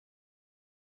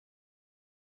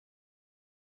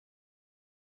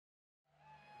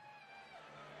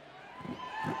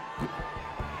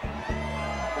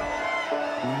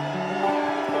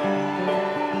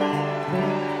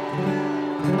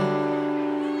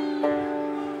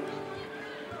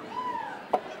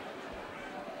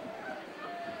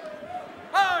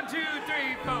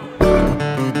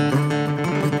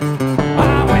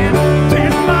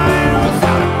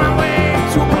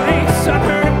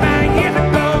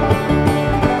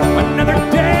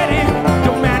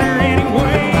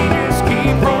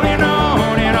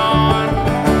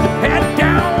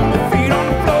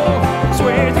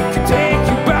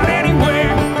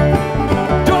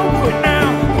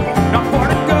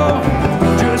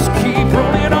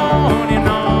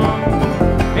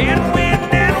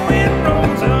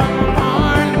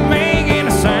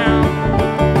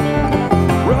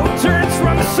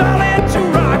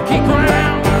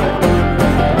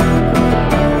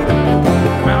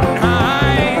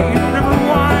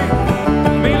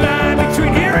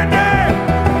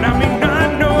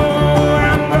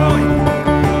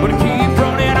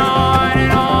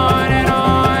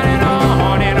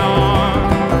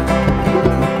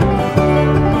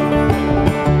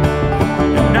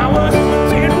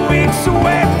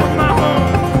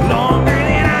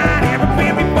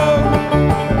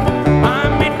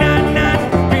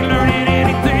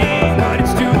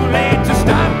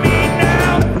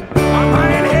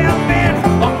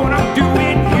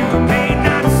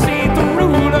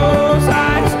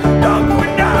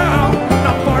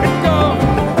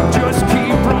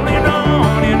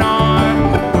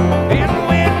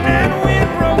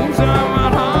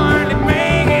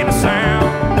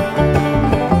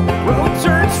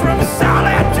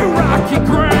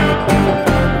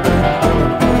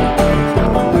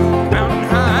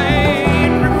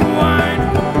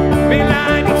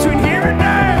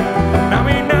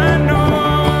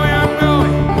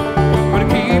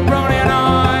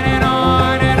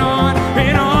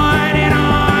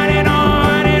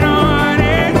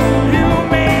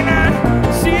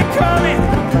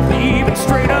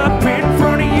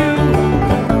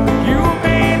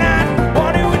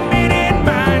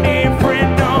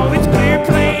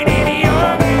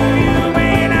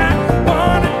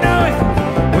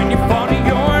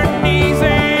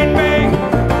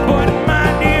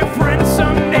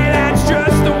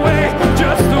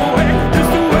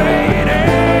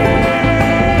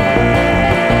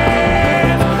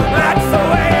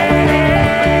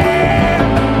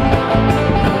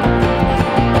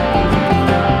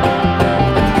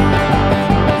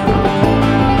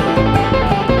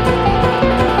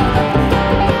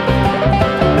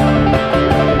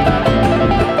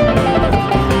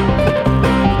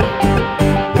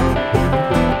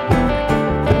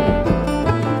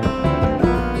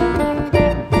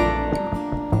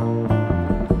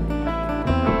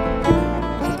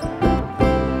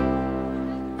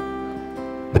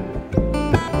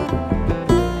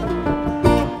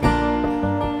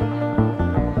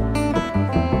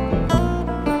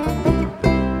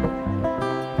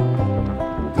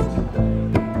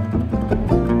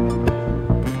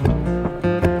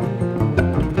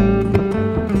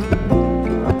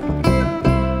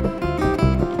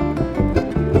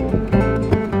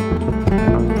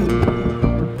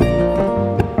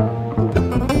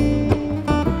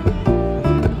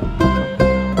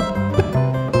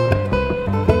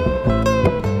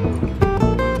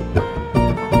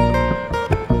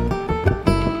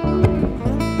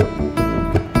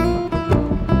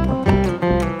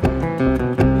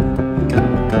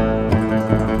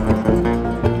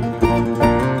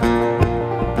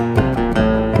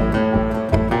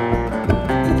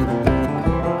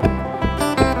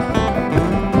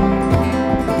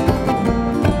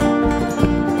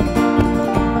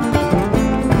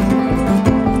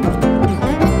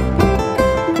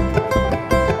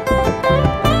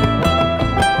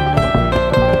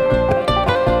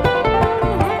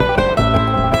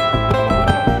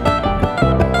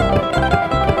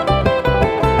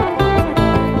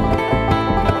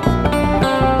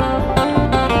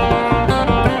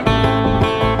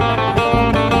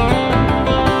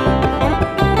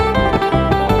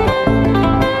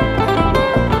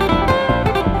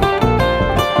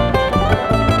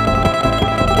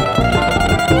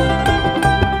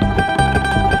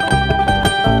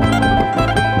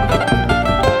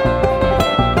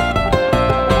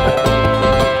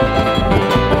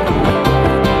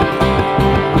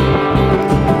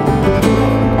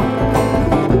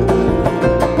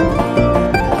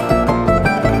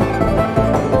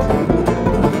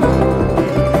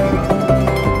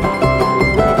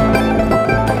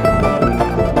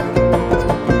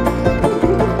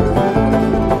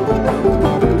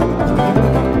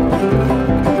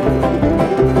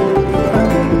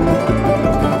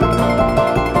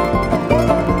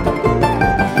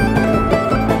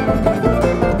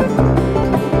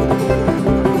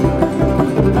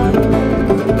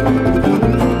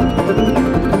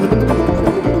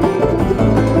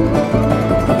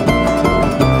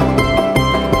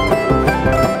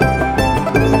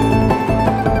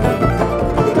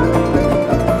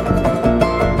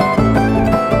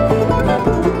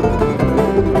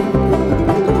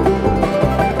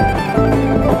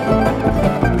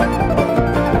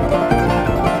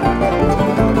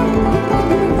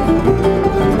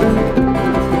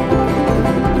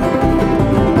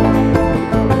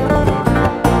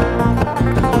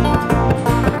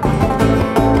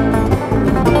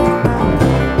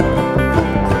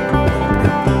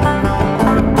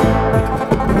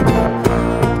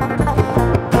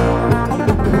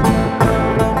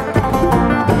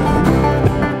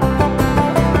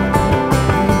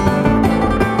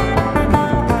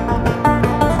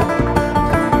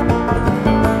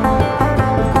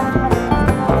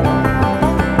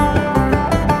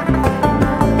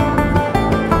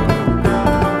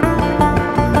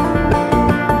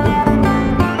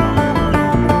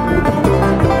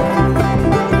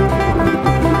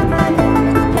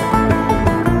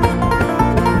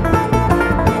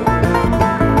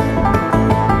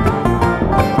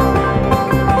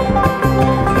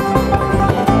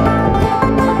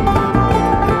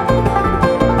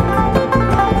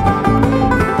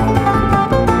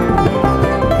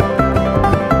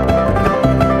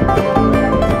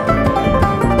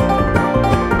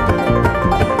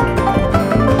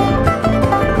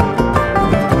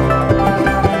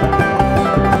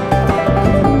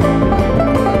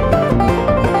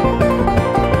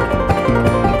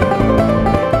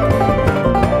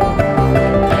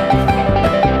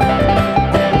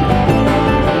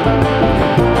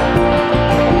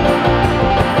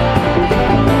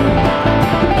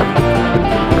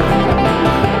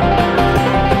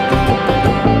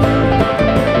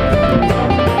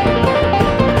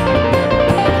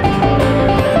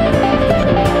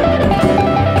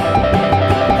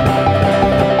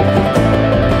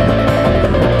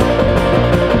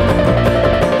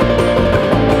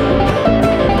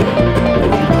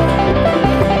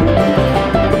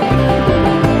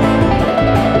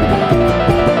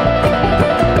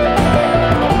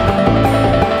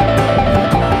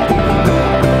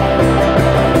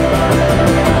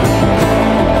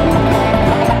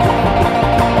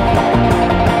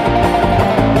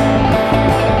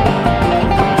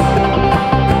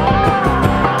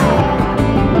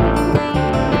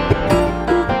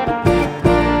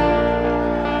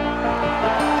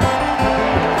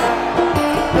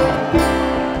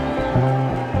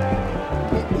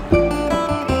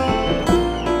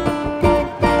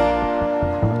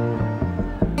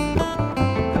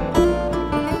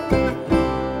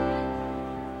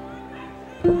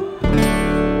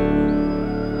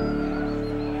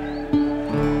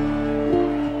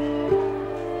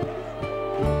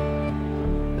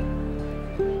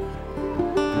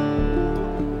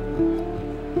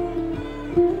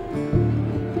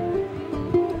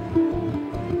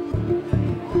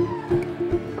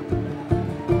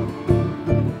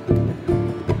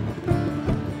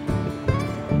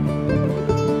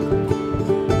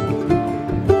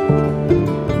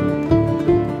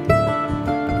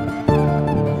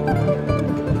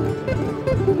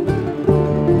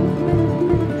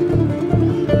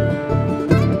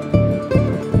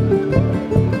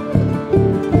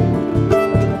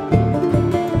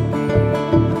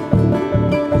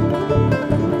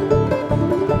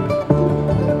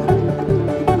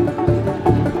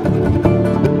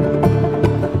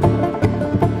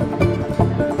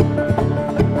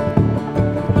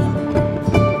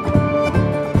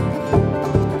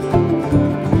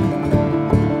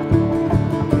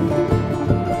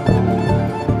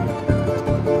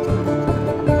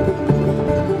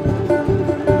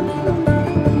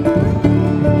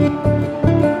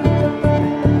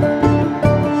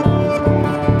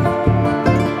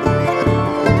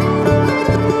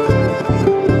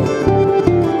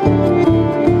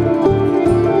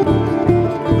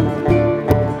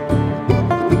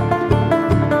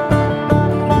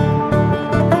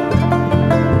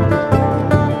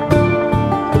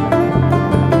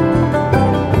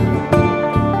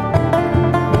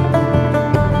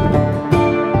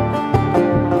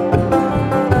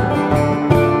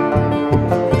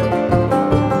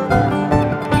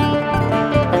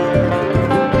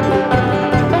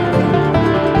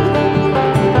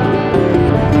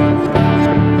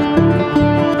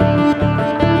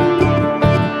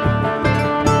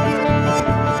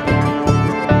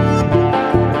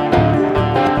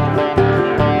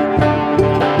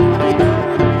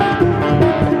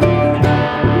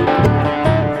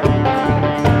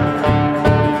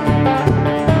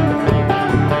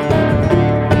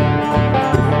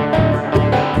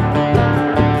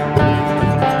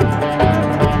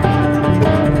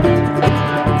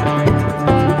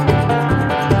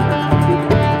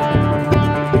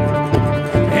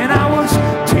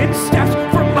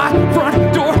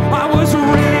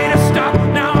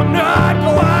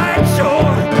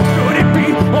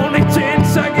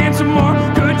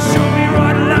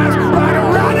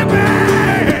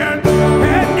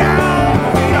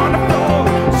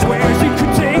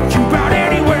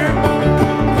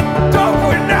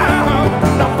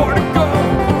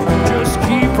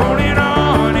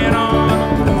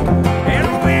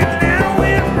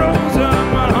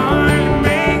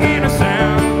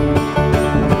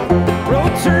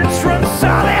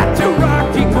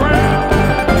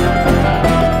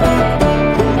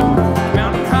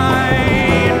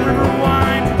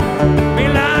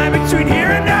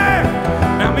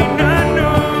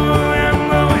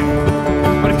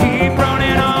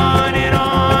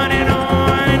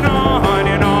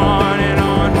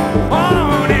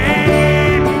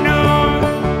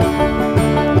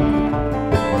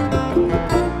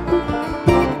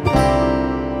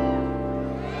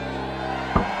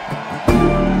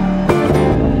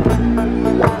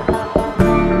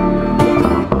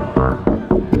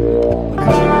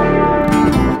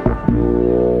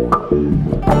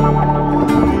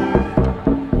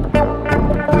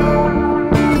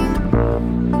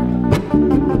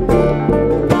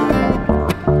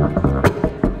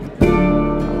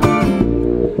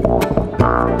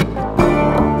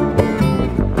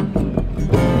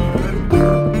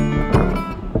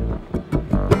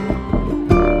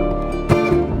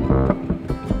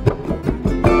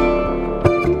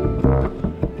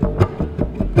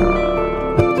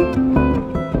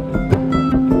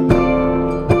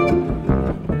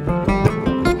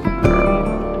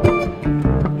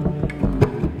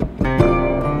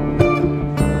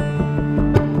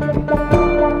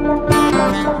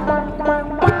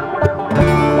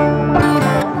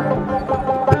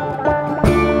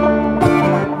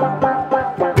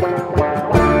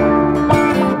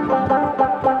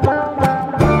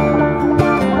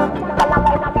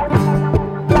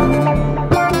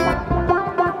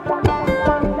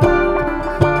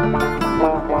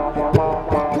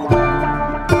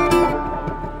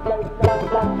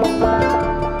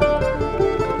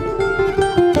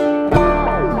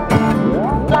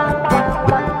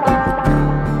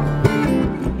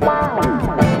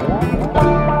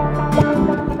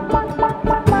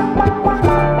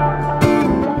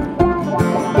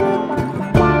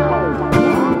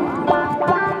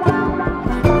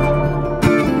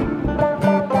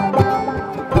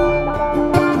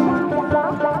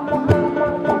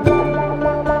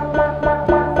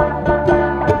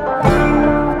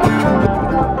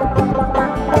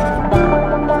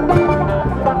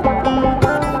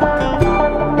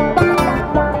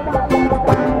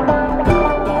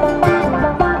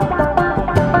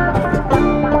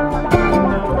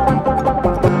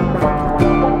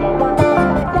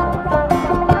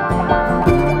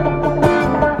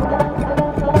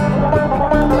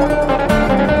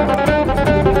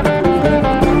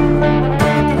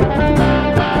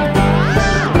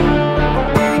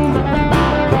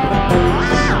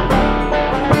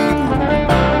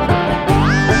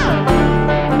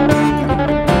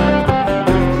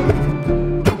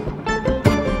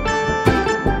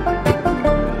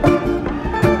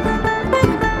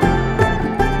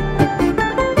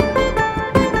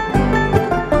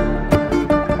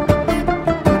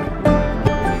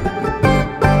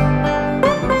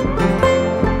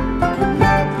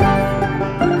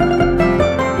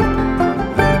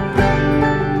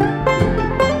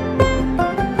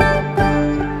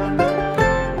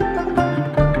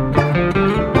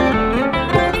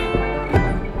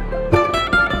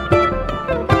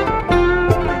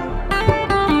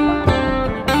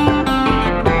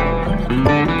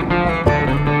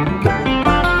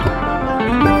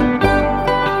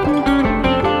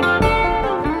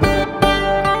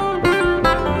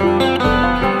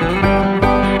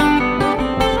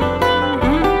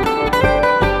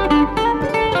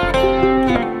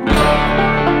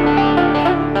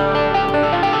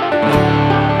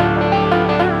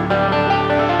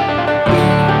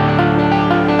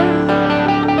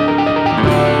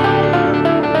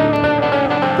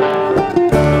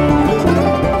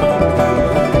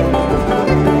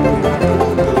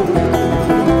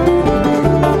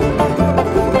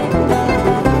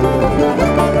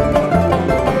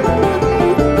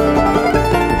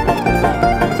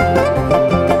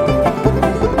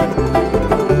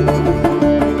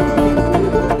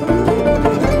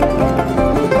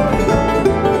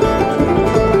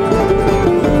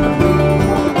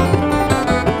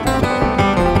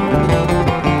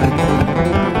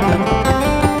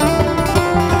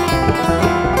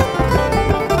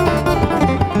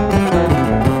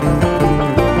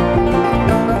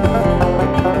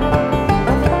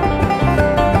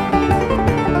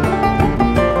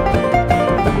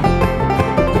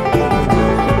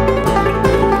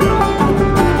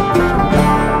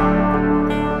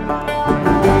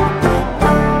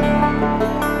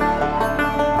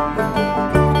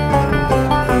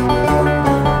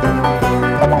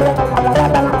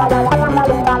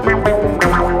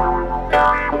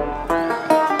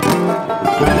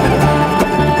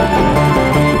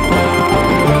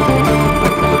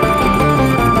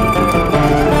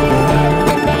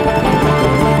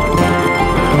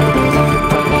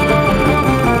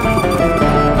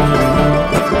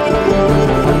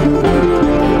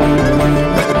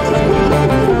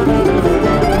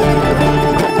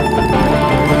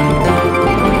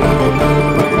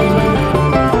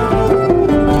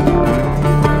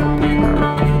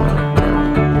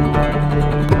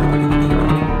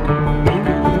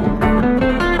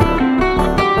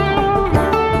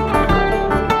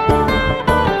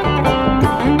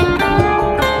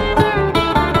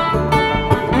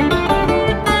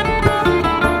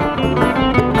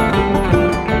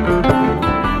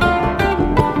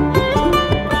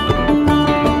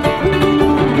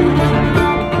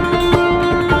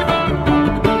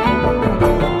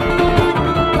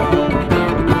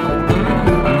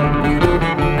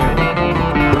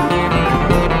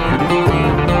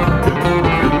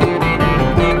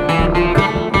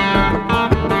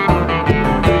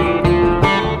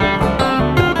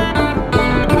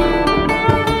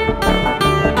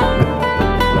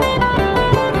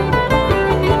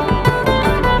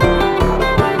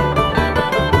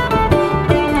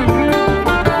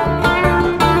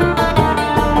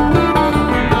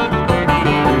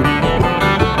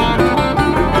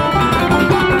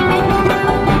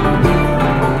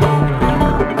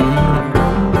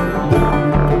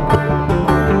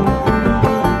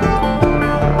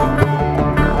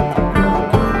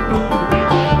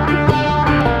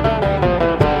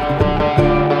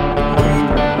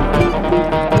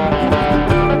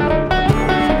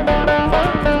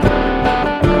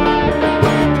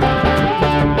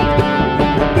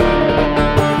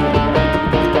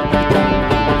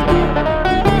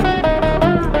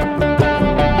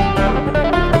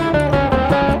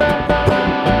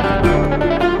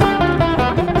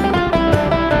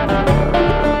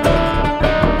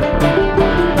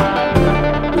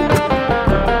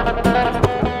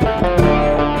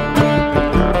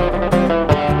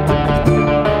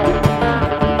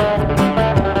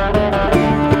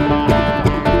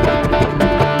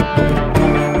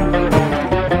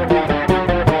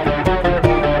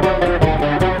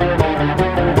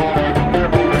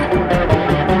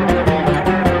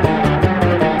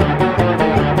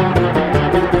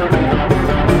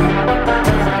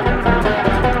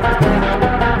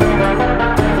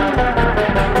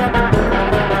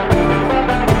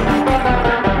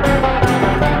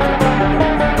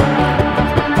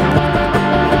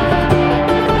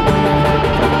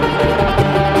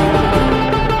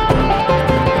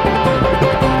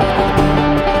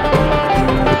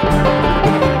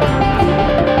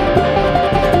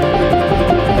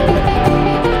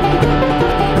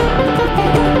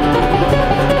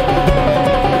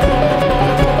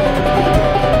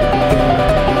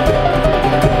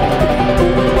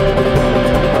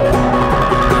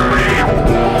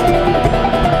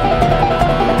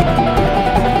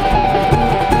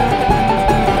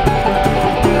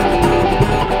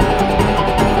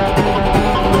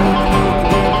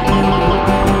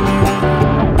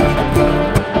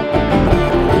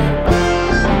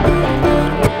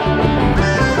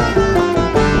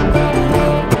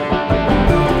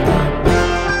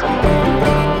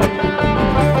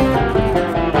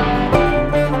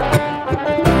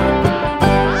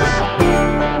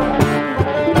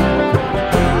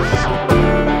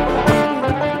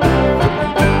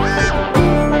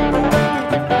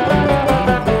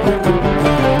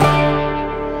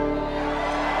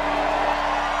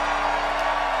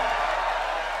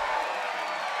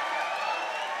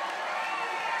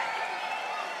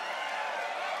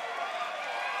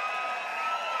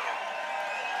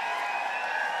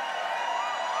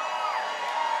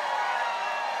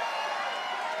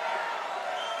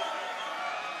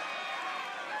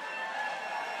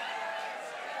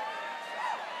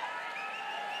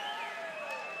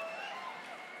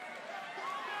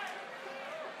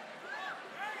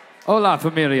Hola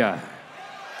familia.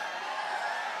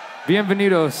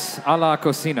 Bienvenidos a la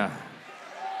cocina.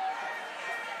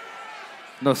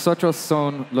 Nosotros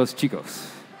son los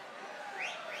chicos.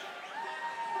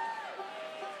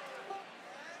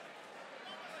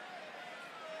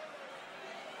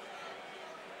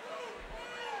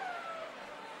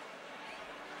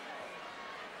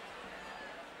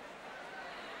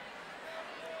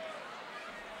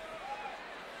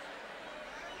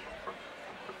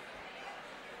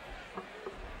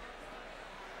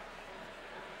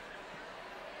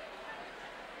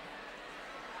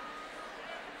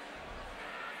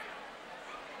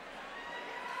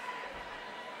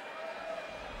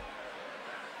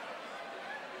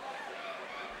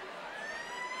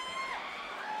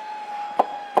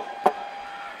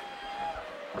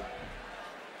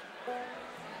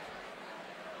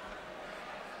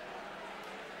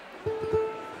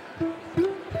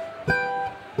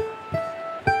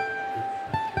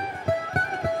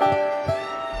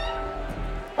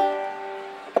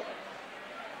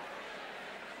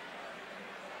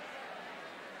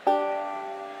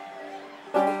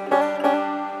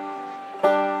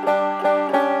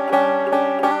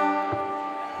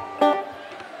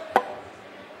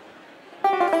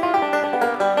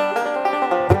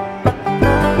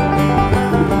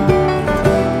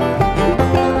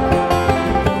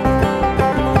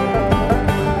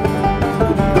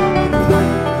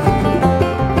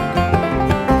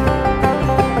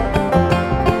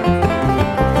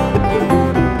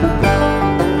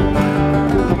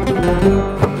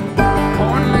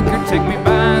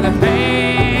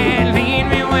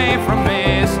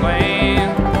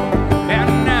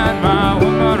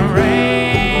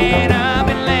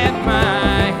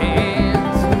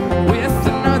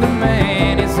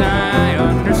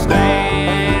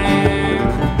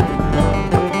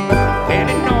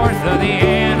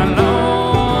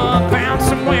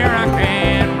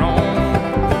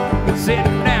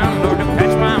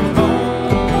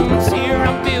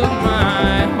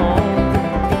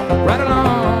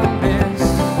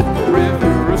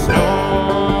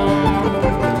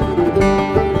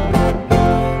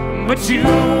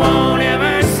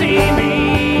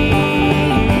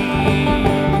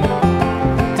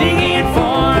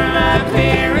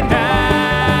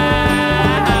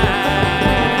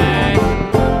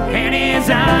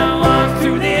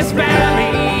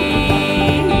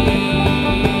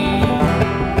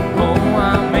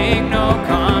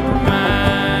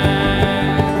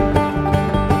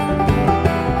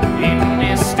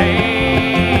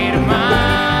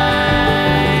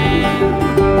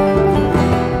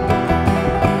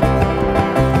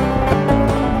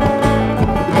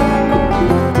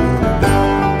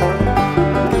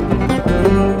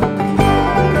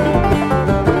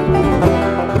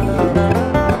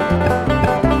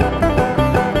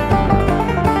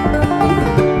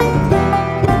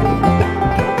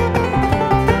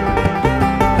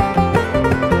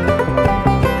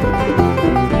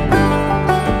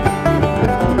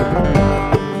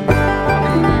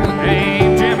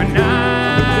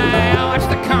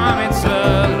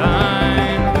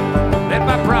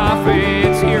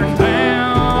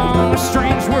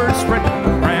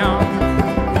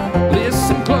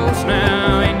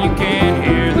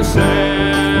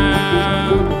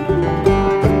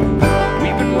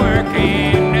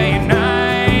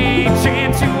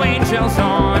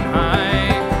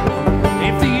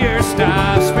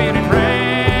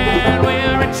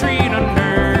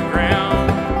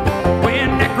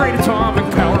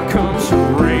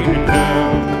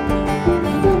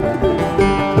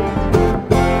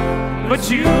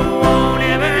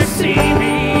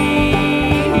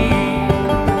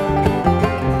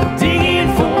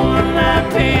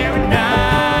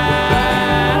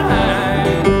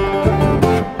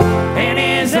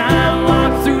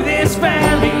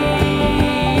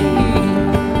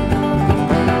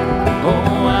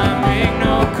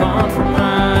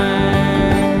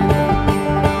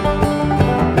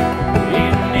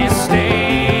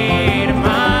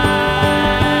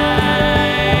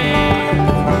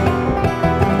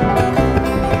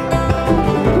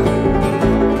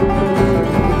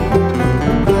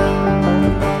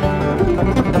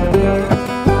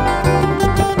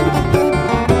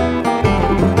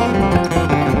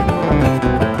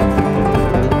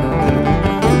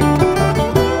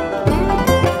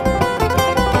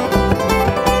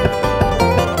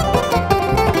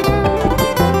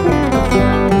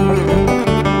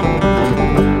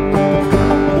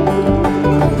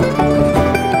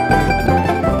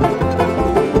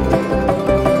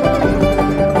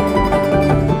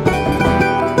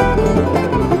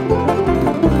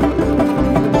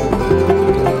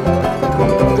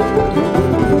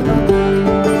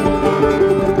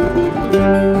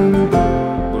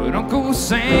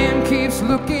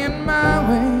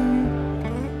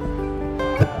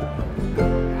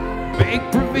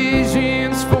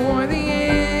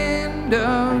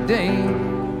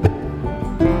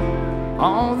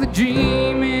 all the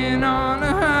dreaming on the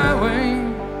highway.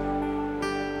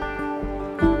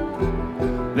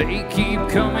 They keep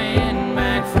coming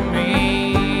back for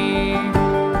me.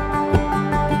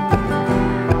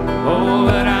 Oh,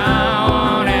 but I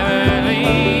won't ever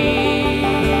leave,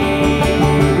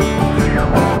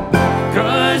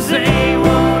 'cause they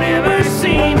won't ever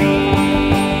see me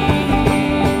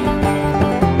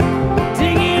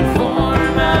digging for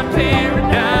my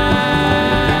paradise.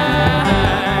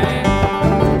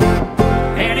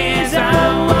 And as I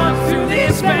walk through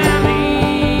this valley,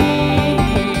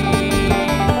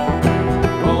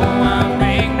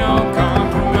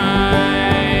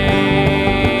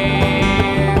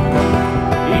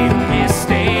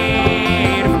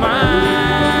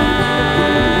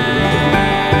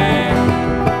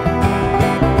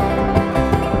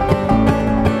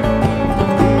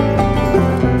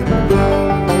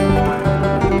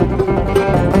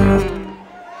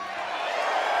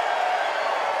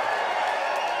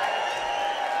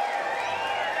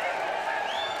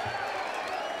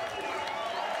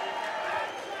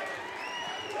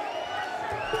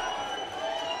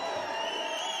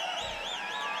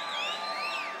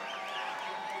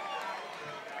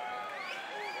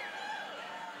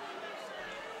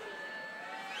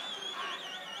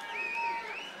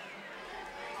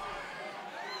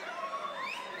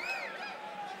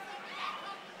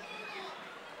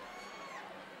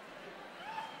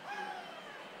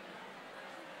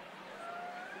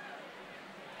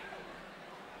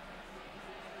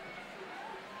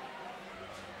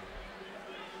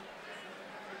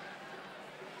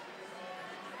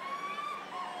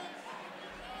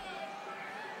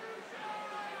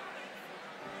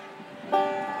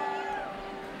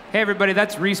 hey everybody,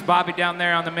 that's Reese Bobby down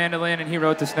there on the mandolin, and he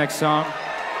wrote this next song.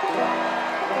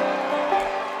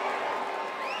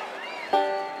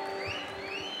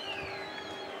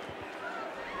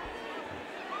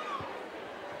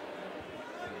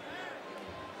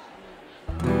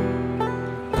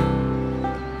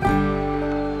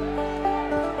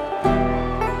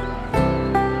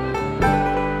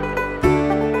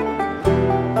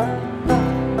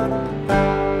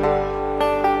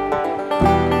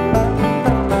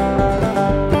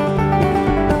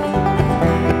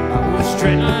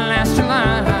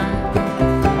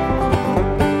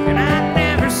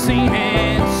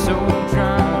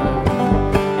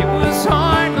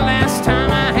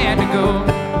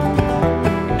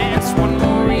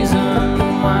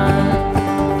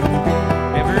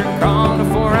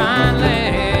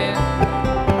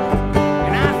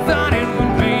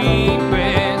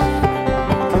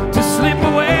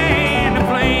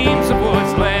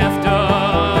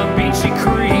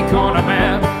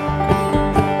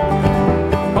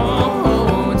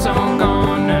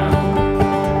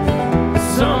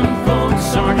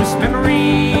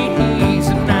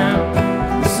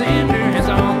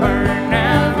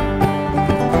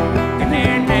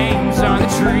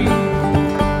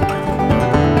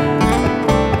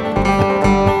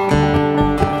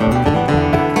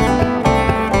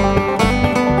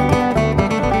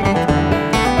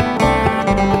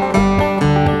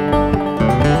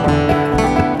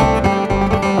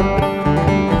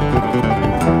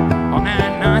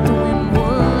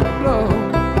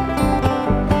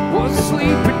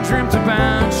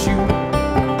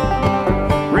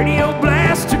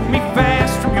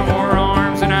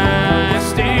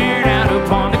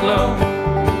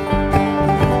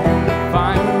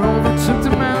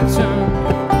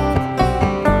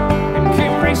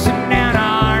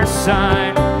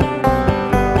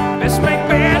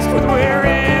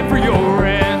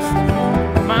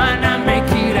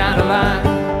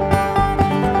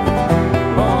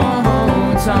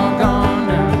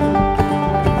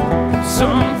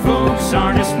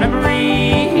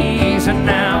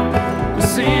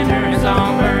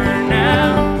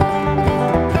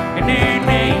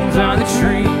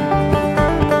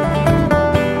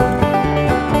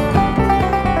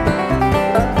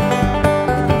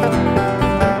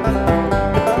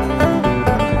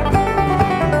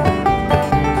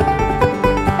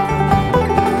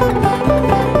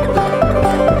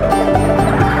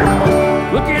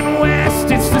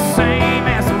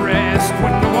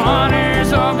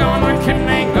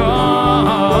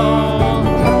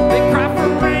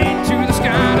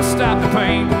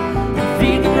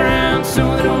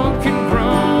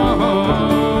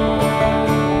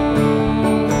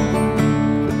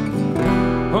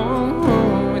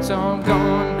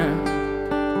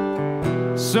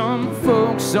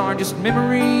 Are just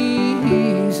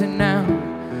memories, and now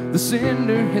the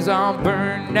cinder is all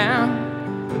burned out,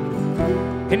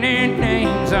 and their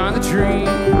names on the tree.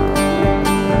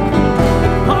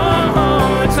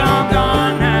 Oh, it's all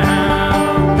gone now.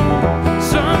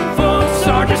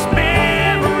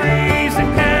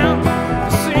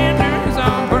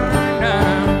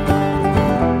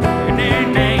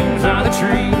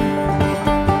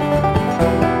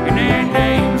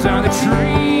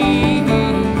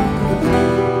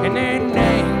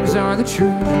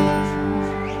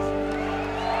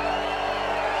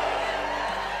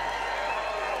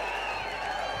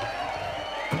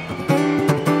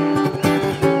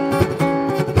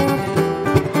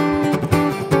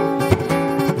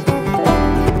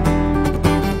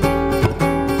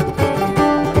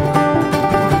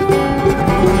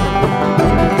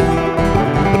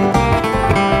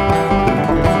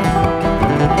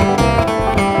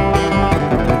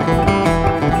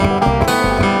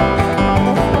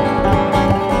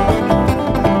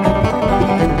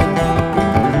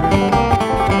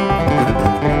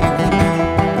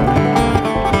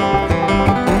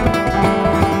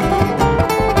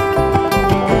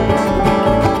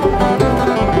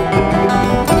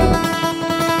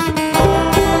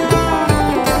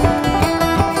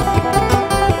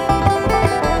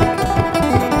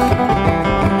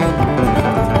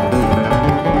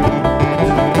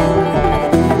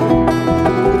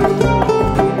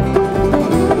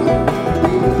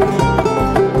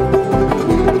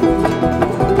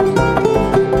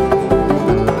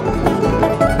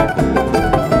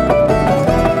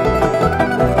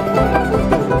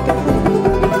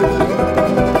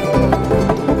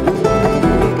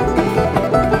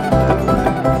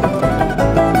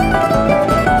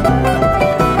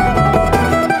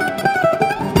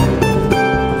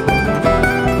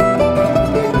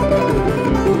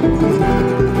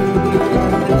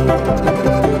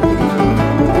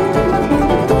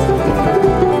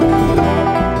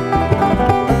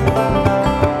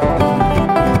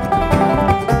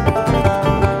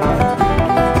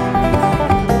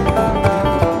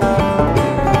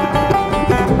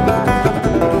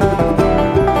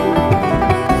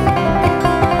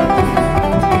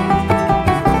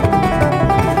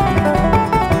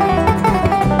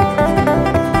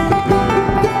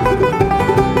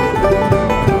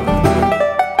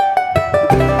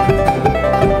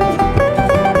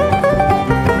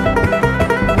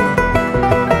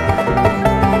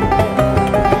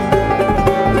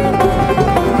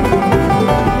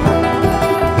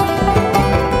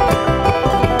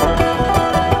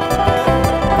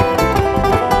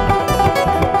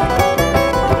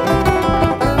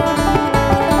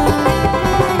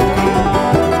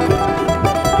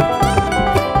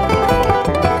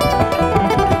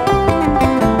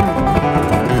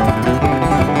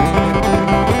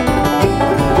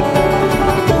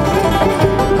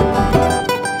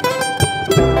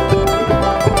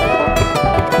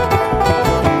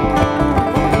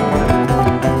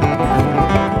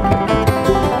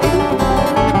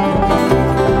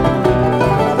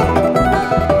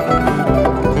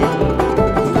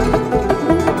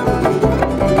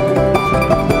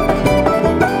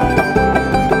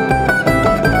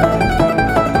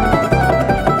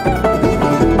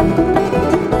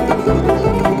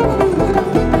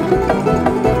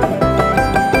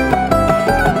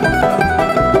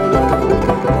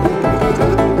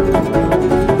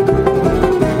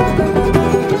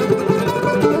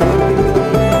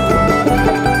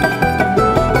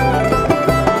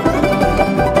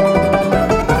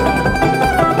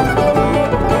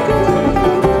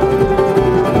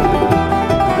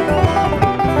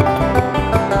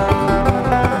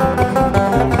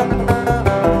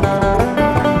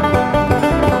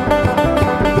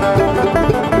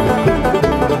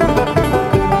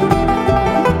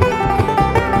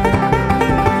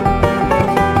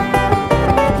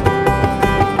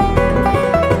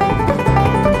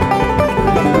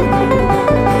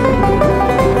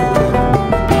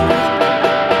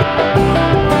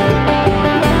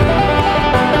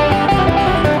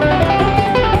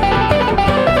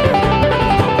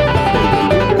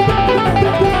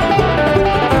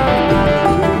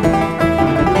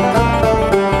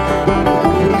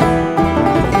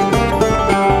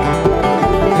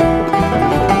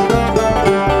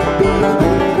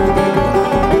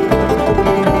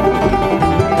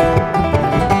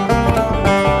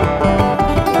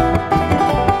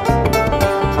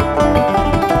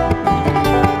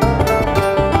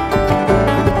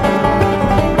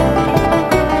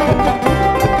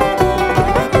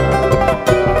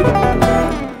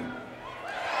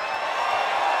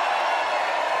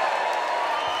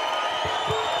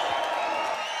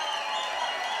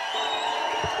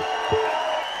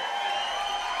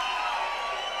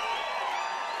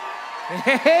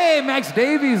 Hey, Max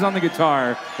Davies on the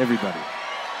guitar, everybody.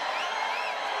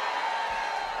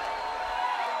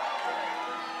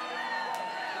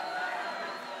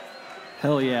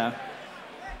 Hell yeah.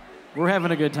 We're having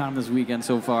a good time this weekend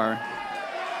so far.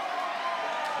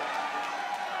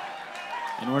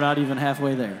 And we're not even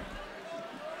halfway there.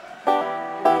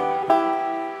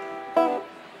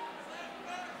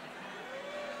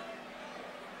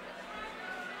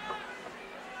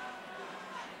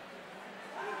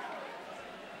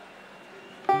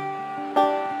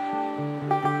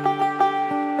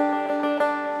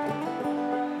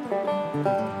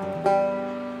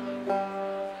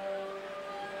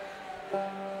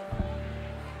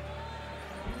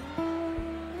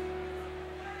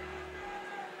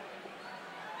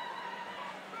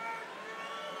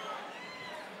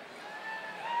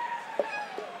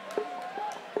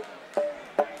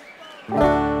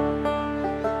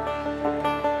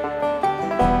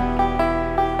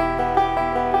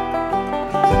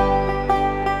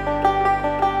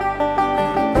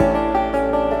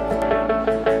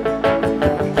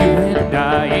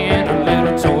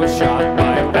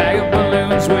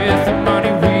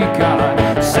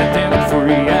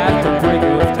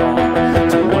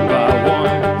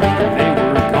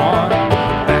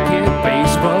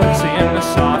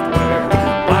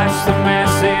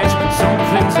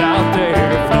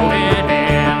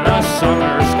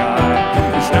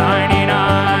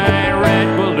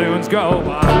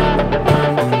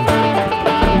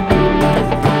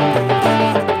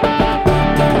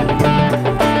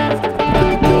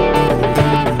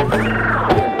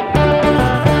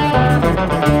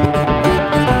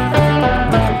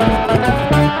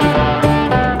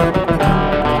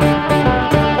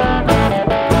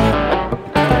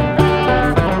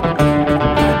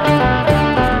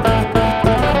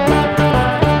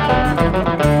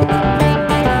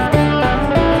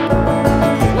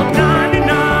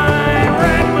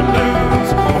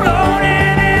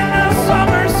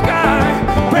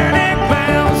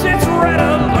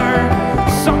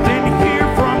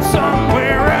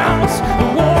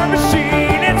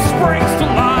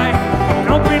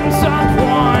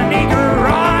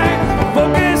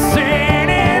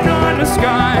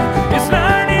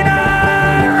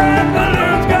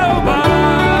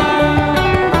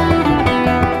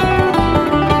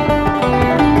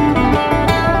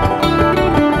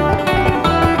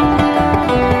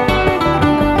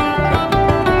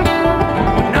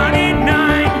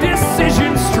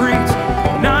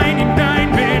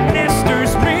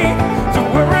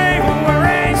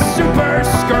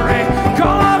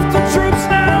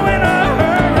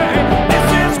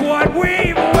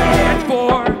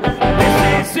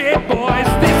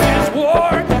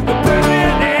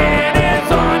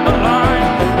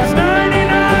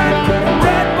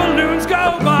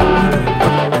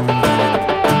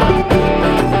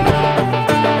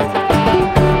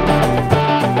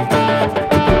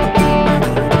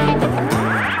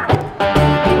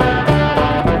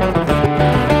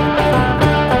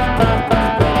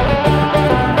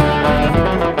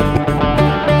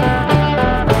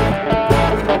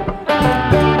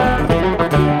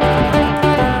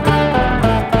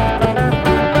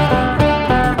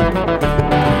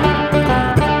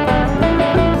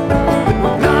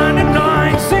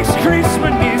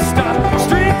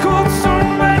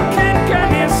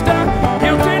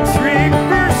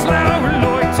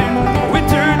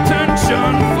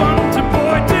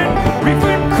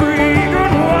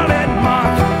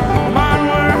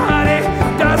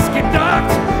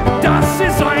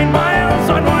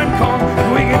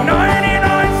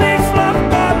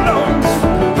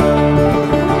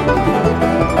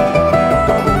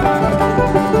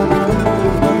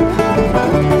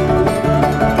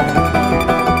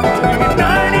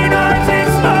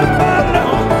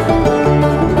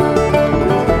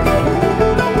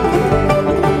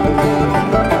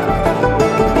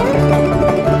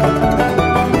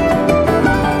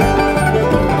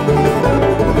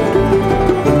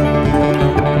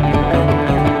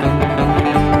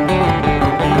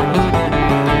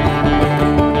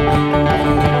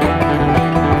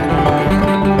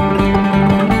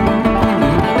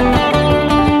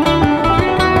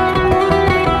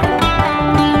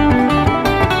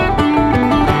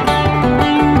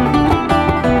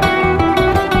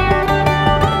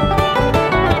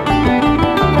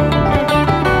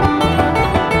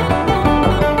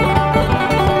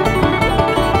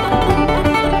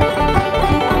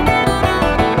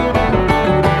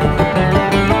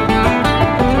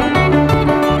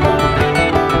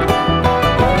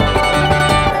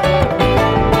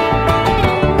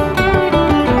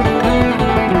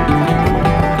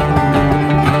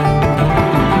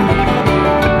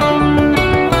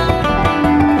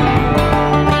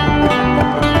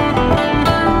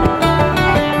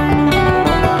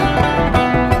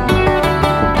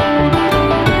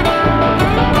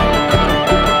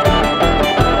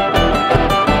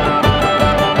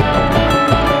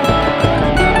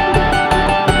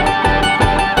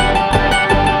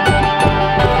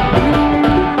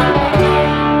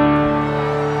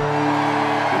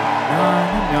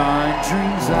 on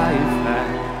dreams I've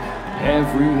had.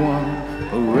 Everyone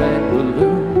a red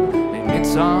balloon, and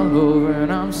it's all over,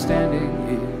 and I'm standing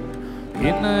here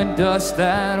in the dust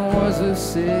that was a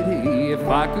city. If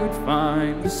I could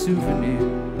find a souvenir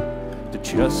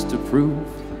just to prove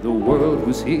the world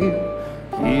was here,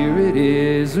 here it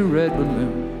is, a red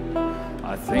balloon.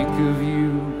 I think of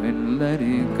you and let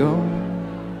it go.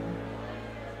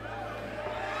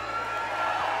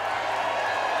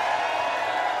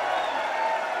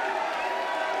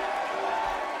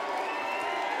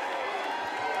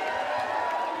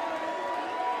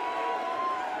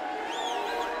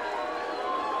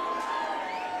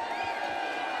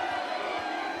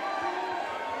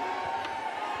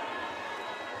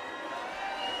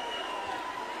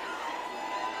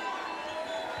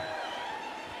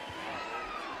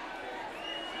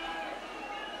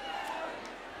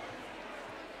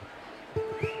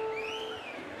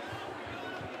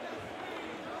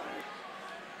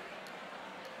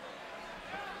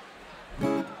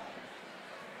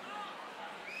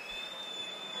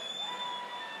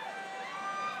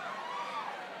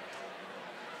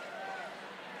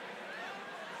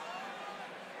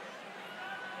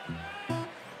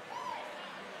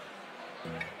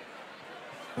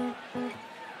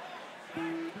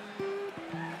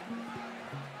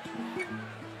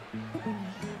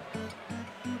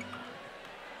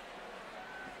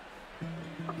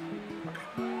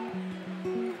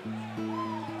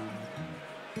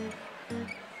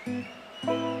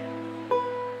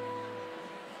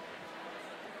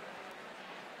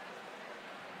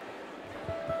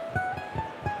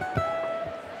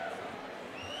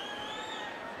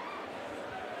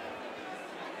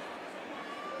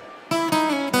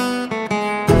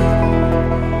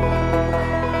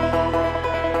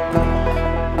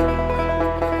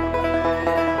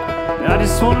 I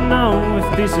just wanna know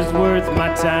if this is worth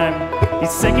my time.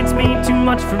 These seconds mean too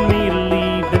much for me to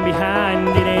leave them behind.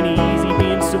 It ain't easy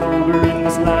being sober in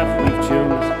this life we've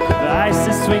chose. The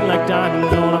ices swing like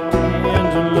diamonds on a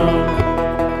pendulum.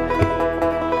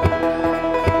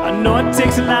 I know it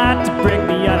takes a lot to break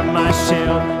me out of my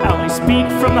shell. I only speak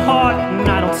from the heart and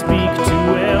I don't speak too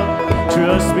well.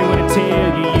 Trust me when I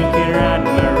tell you you can right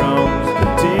my wrongs.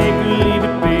 Take or leave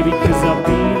it, baby, 'cause I'll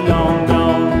be long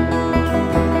gone.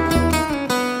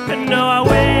 No, I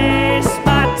waste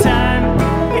my time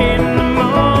in the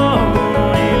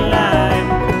morning light.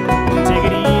 Take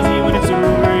it easy when it's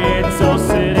over, yeah, it's all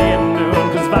said and done.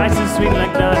 'Cause vices swing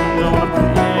like diamonds on a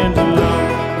pendulum.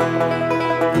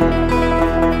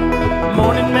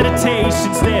 Morning meditation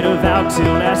instead of out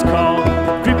till last call.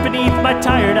 Grip beneath my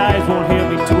tired eyes won't help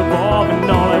me to evolve. And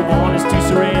all I want is to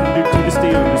surrender to the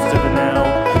stillness of the now.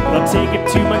 But I'll take it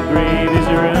to my grave as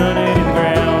I run it in the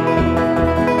ground.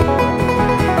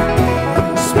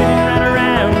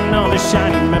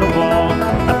 Shiny metal wall.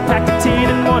 I packed a tin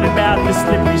and wondered about the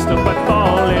slippery slope I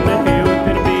fall. And the hill with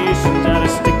innovations, I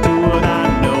just stick to what I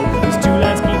know. These two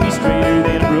lines keep me straighter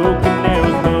than a broken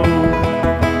arrow's bow.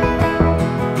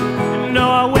 No,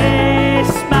 I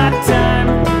waste my time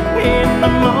in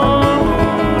the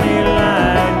morning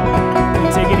light.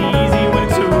 Take it easy when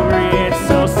it's over, yeah,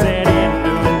 it's all said and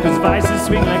done. 'Cause vices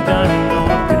swing like diamonds on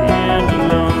a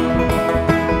pendulum.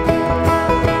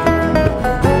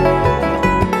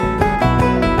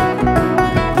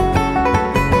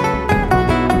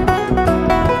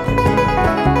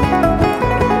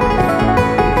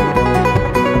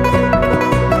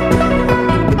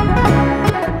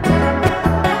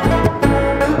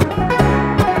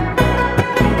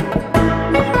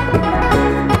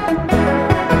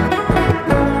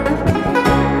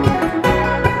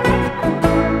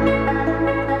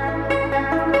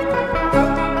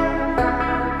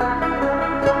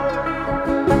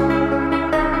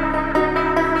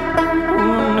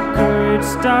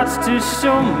 Starts to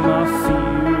show my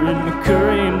fear, and the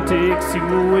current takes you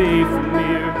away from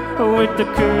here. With the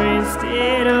current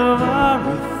state of our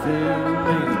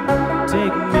affairs,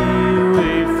 take me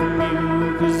away from you,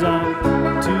 'cause I'm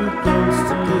too close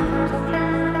to losing you.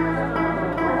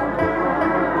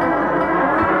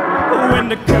 When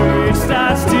the current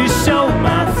starts to show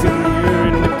my fear,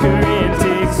 and the current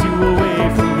takes you away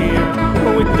from here.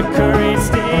 With the current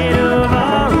state of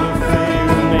our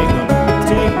affairs,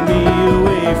 take me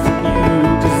away from you,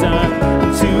 'cause I'm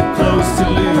too close to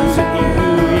losing you.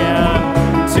 Yeah, I'm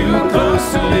too close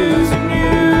to losing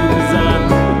you, 'cause I'm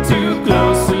too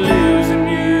close to losing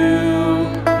you.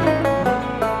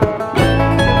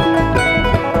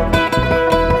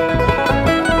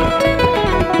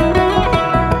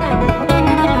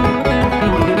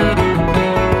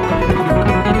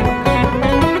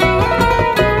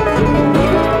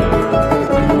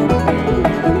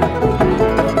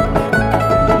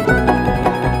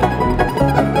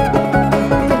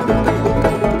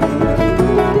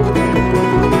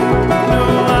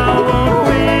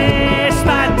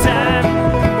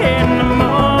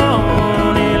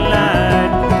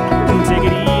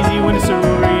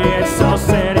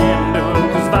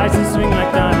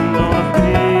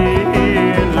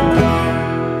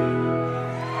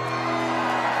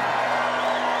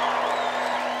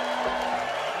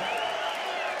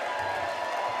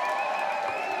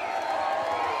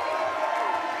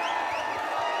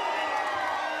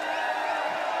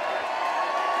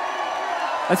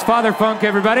 That's Father Funk,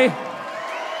 everybody.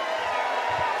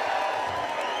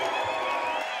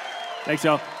 Thanks,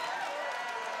 y'all.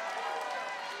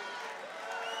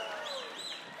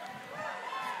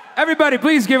 Everybody,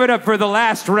 please give it up for The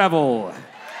Last Rebel.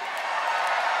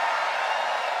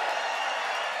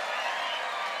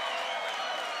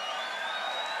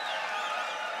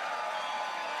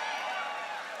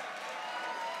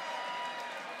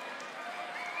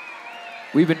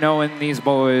 We've been knowing these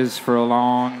boys for a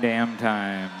long damn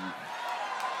time.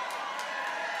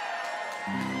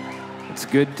 It's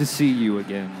good to see you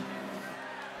again.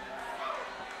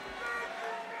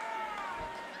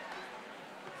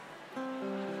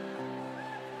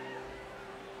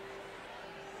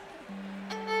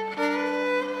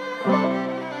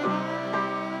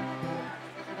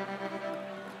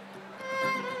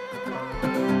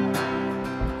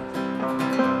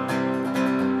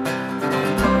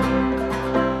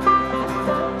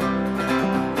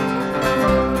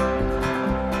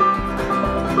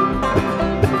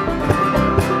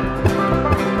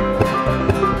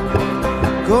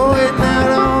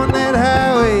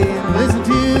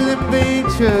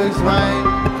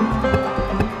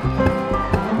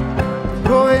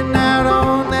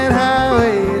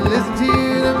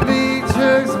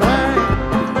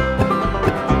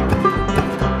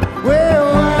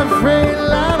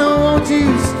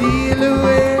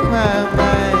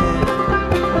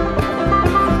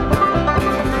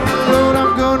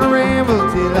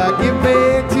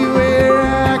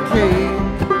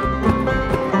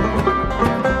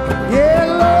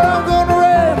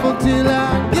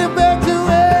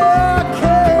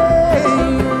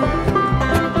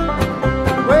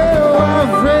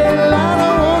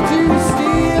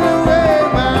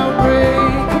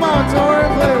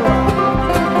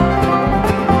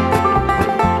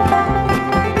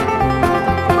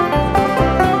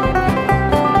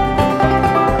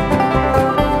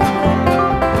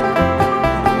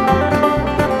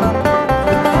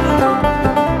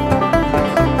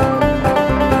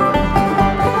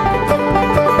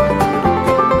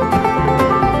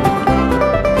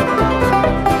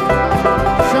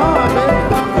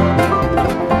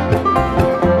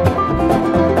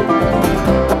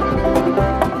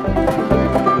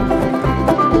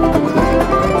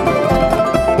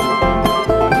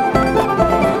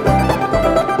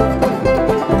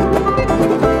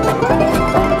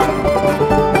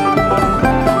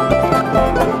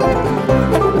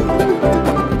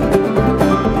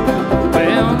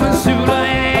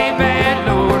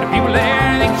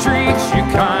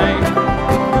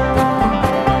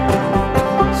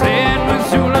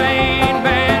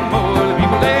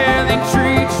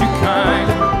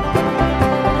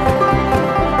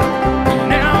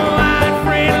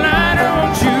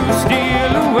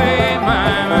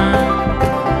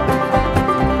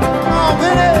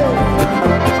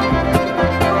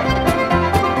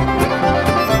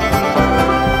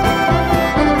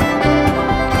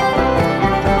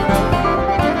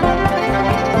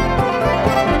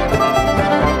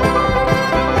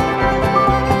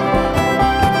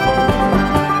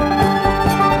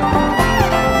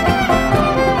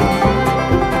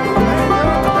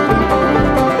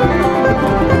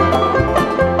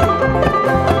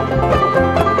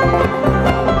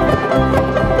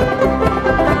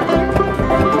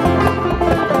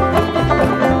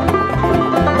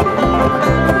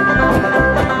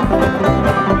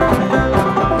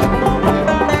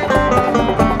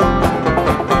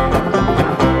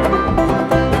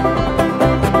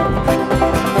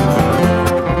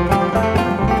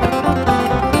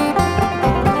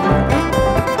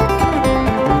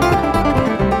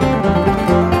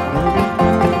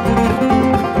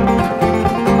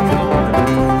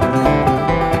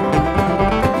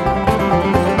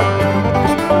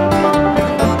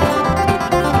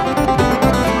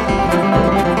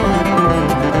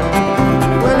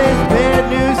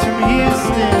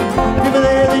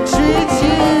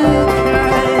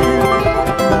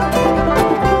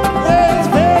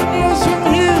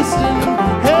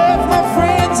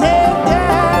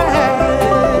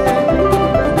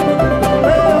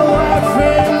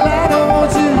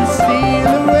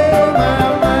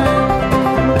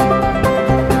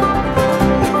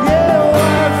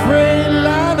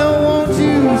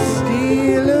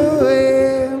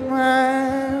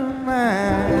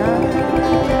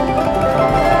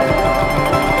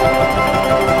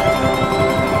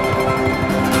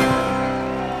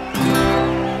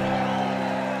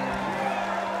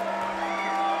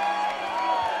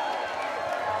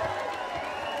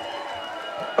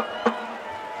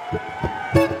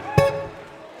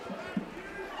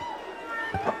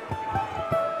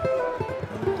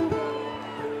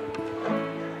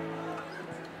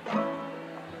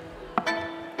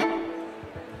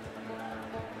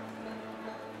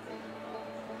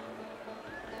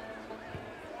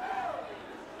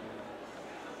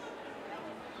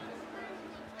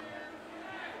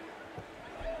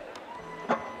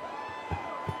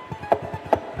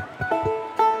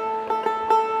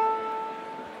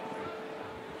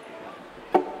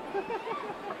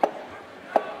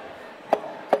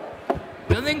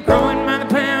 Well, they're growing by the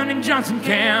pound in Johnson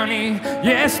County.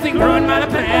 Yes, they're growing by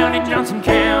the pound in Johnson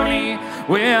County.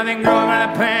 Well, they're growing by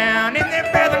the pound and they're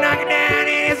about to knock it down.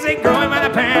 Yes, they're growing by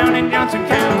the pound in Johnson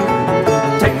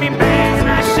County. Take me back to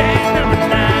my shack number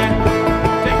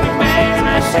 9. Take me back to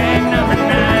my shack number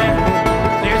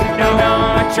 9. There's a dog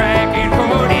on the track and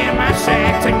cord in my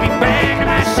shack. Take me back to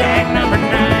my shack number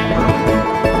 9.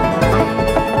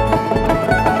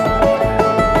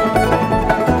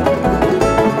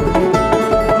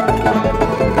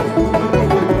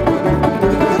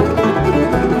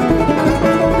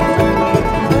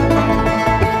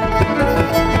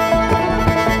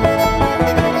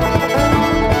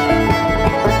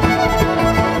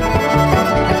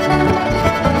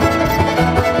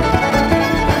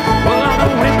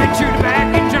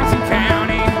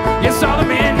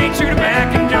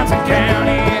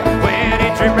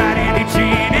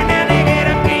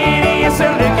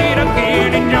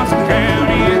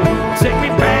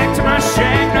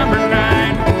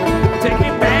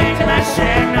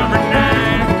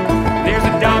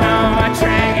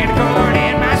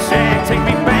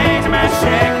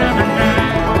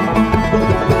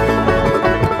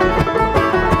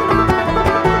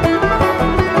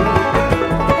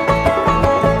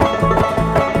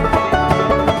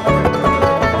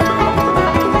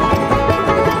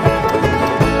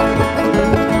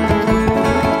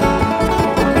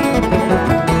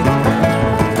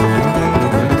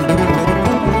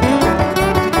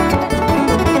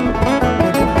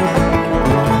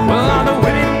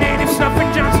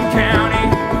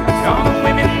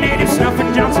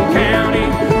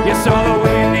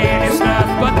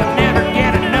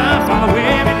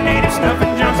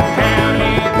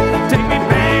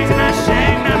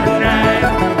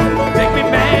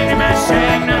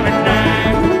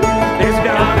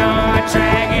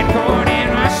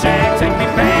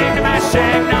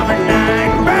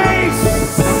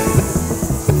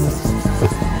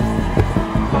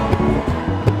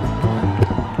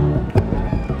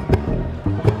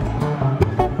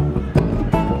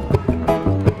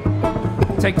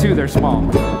 Take two, they're small.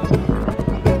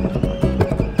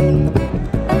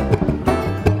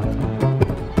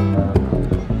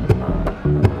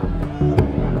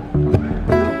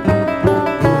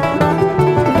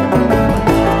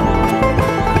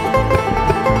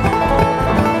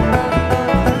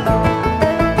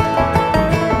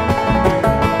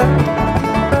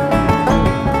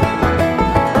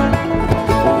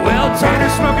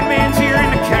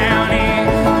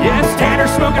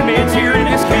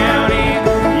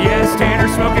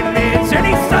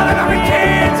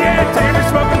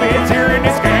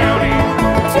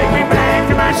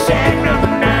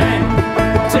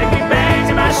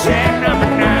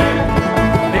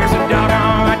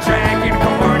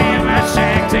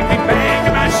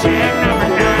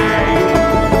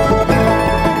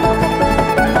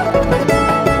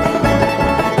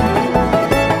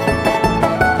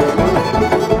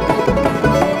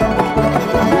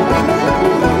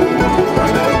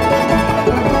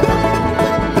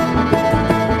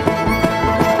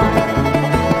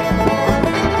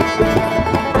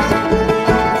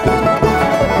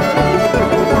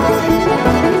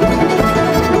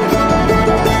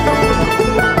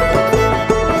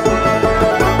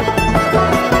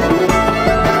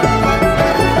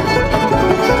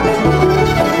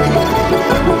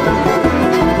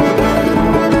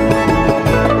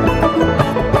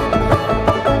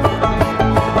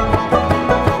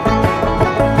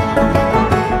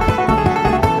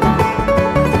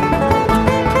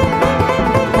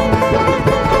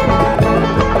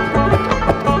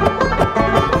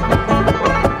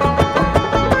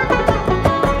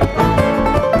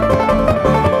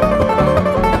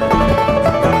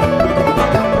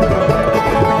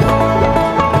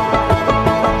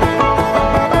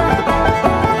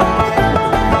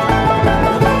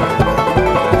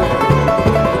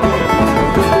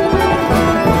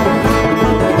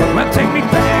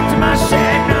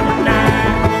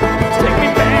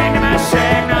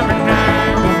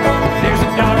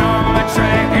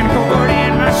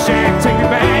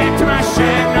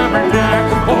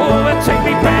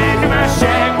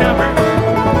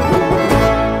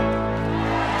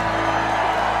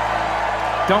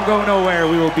 Don't go nowhere.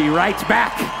 We will be right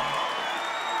back.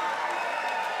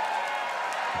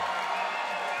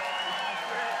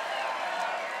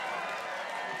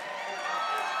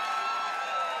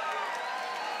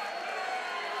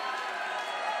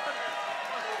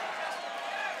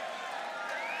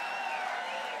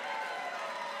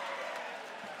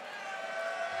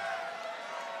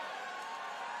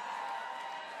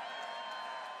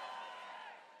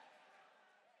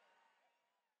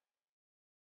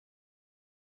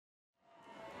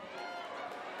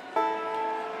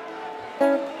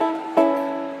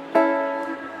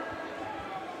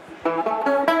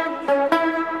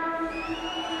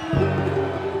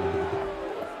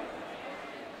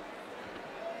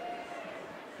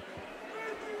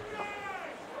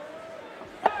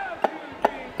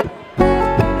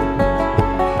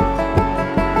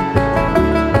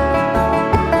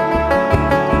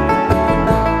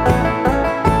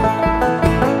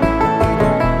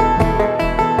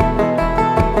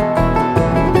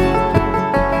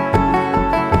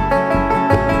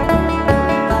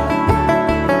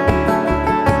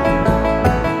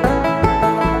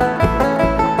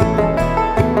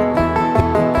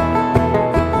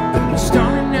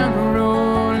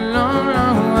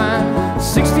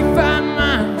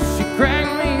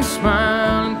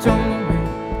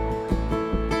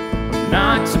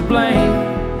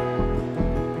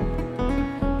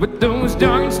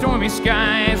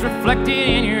 reflected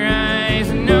in your eyes,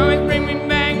 and always bring me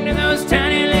back to those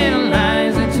tiny little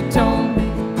lies that you told me.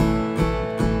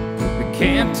 The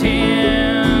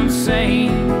captain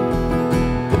saying,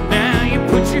 now you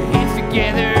put your hands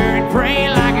together and pray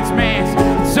like it's mass.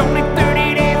 It's only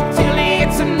 30 days until he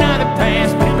gets another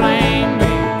pass. But he blamed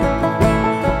me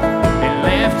and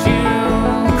left you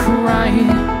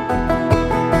crying.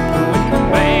 When the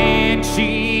band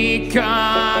she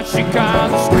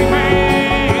calls screaming.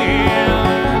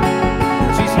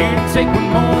 She's here to take one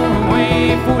more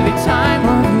away for the time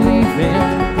of leaving.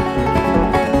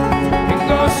 And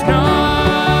go snowing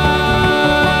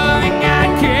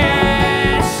out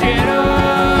cast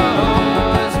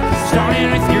shadows, starting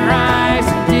with your eyes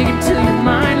and digging till your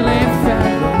mind lay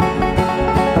fallow.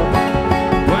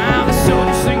 While the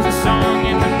soldier sings a song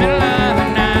in the middle of the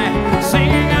night,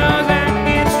 singer goes out and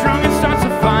gets strong and starts a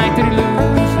fight. Did he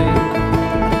lose it?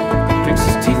 Picks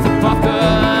his teeth up off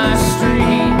the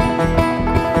street.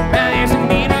 Now there's a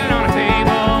needle on a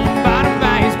table, bottom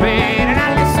by his bed, and I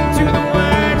listen to the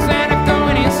words that are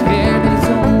going in his head. And he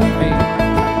told me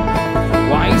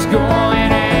why he's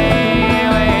going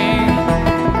away.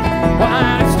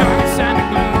 While it's dark inside the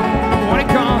gloom, what he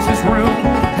calls his room.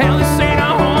 Hell, this ain't a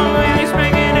home, and he's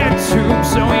making it a tomb.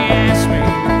 So he asked me,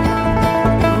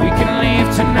 we can leave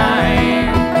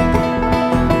tonight.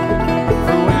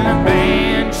 For when the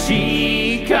band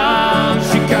she calls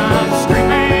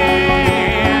screaming.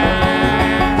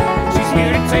 She's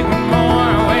here to take one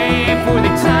more away for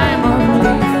the time of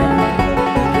leaving.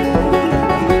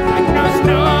 Like no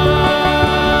snow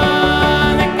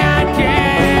that God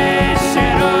cast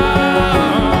shadows,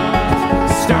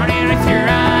 starting with your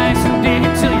eyes and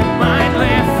digging till your mind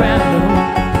lay fallow.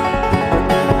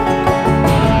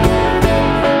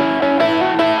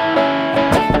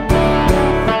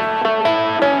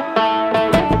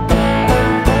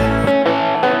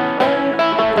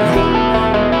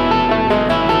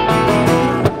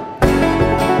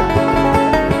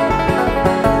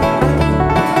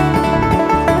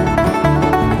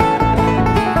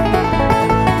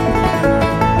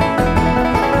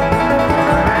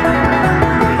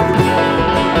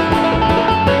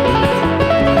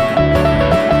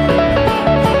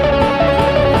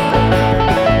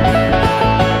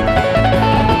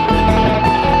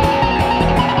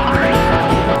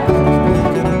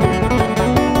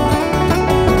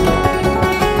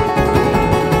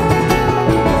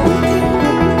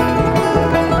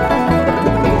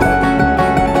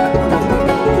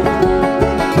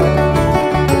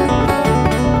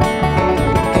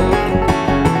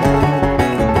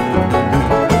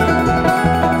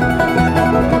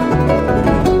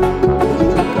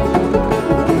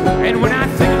 And when I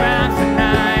think about the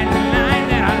night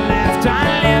that I left, I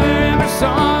never ever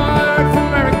saw a word from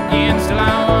her again. Still I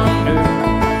wonder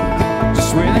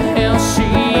just where the hell she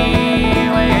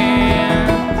went.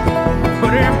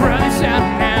 But her brother's out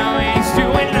now and he's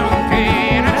doing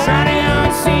okay, and I try to go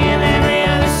and see him every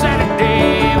other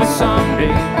Saturday. But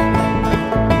someday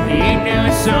he ain't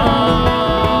doing so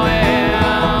well.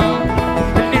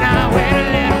 And then I wait a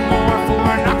little more for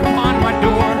a knock upon my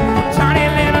door. Tiny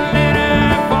little letter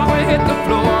before we hit the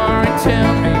floor, and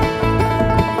tell me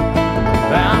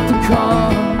about the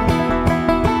call.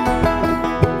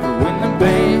 For when the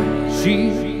band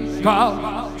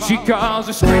she calls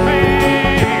her screaming.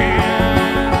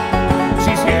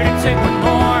 She's here to take one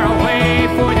more away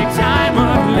for the time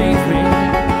of leaving.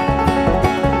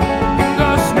 And go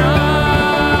snowing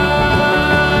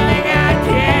out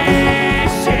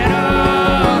cast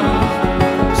shadows,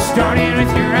 starting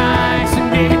with your eyes and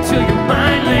digging till your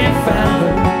mind lay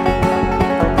fallow.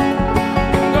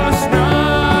 And go snowing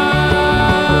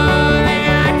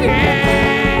out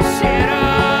cast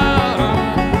shadows,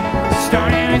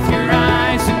 starting with your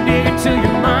eyes and digging till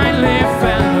your mind lay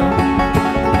fallow.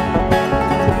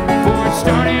 For it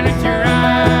starts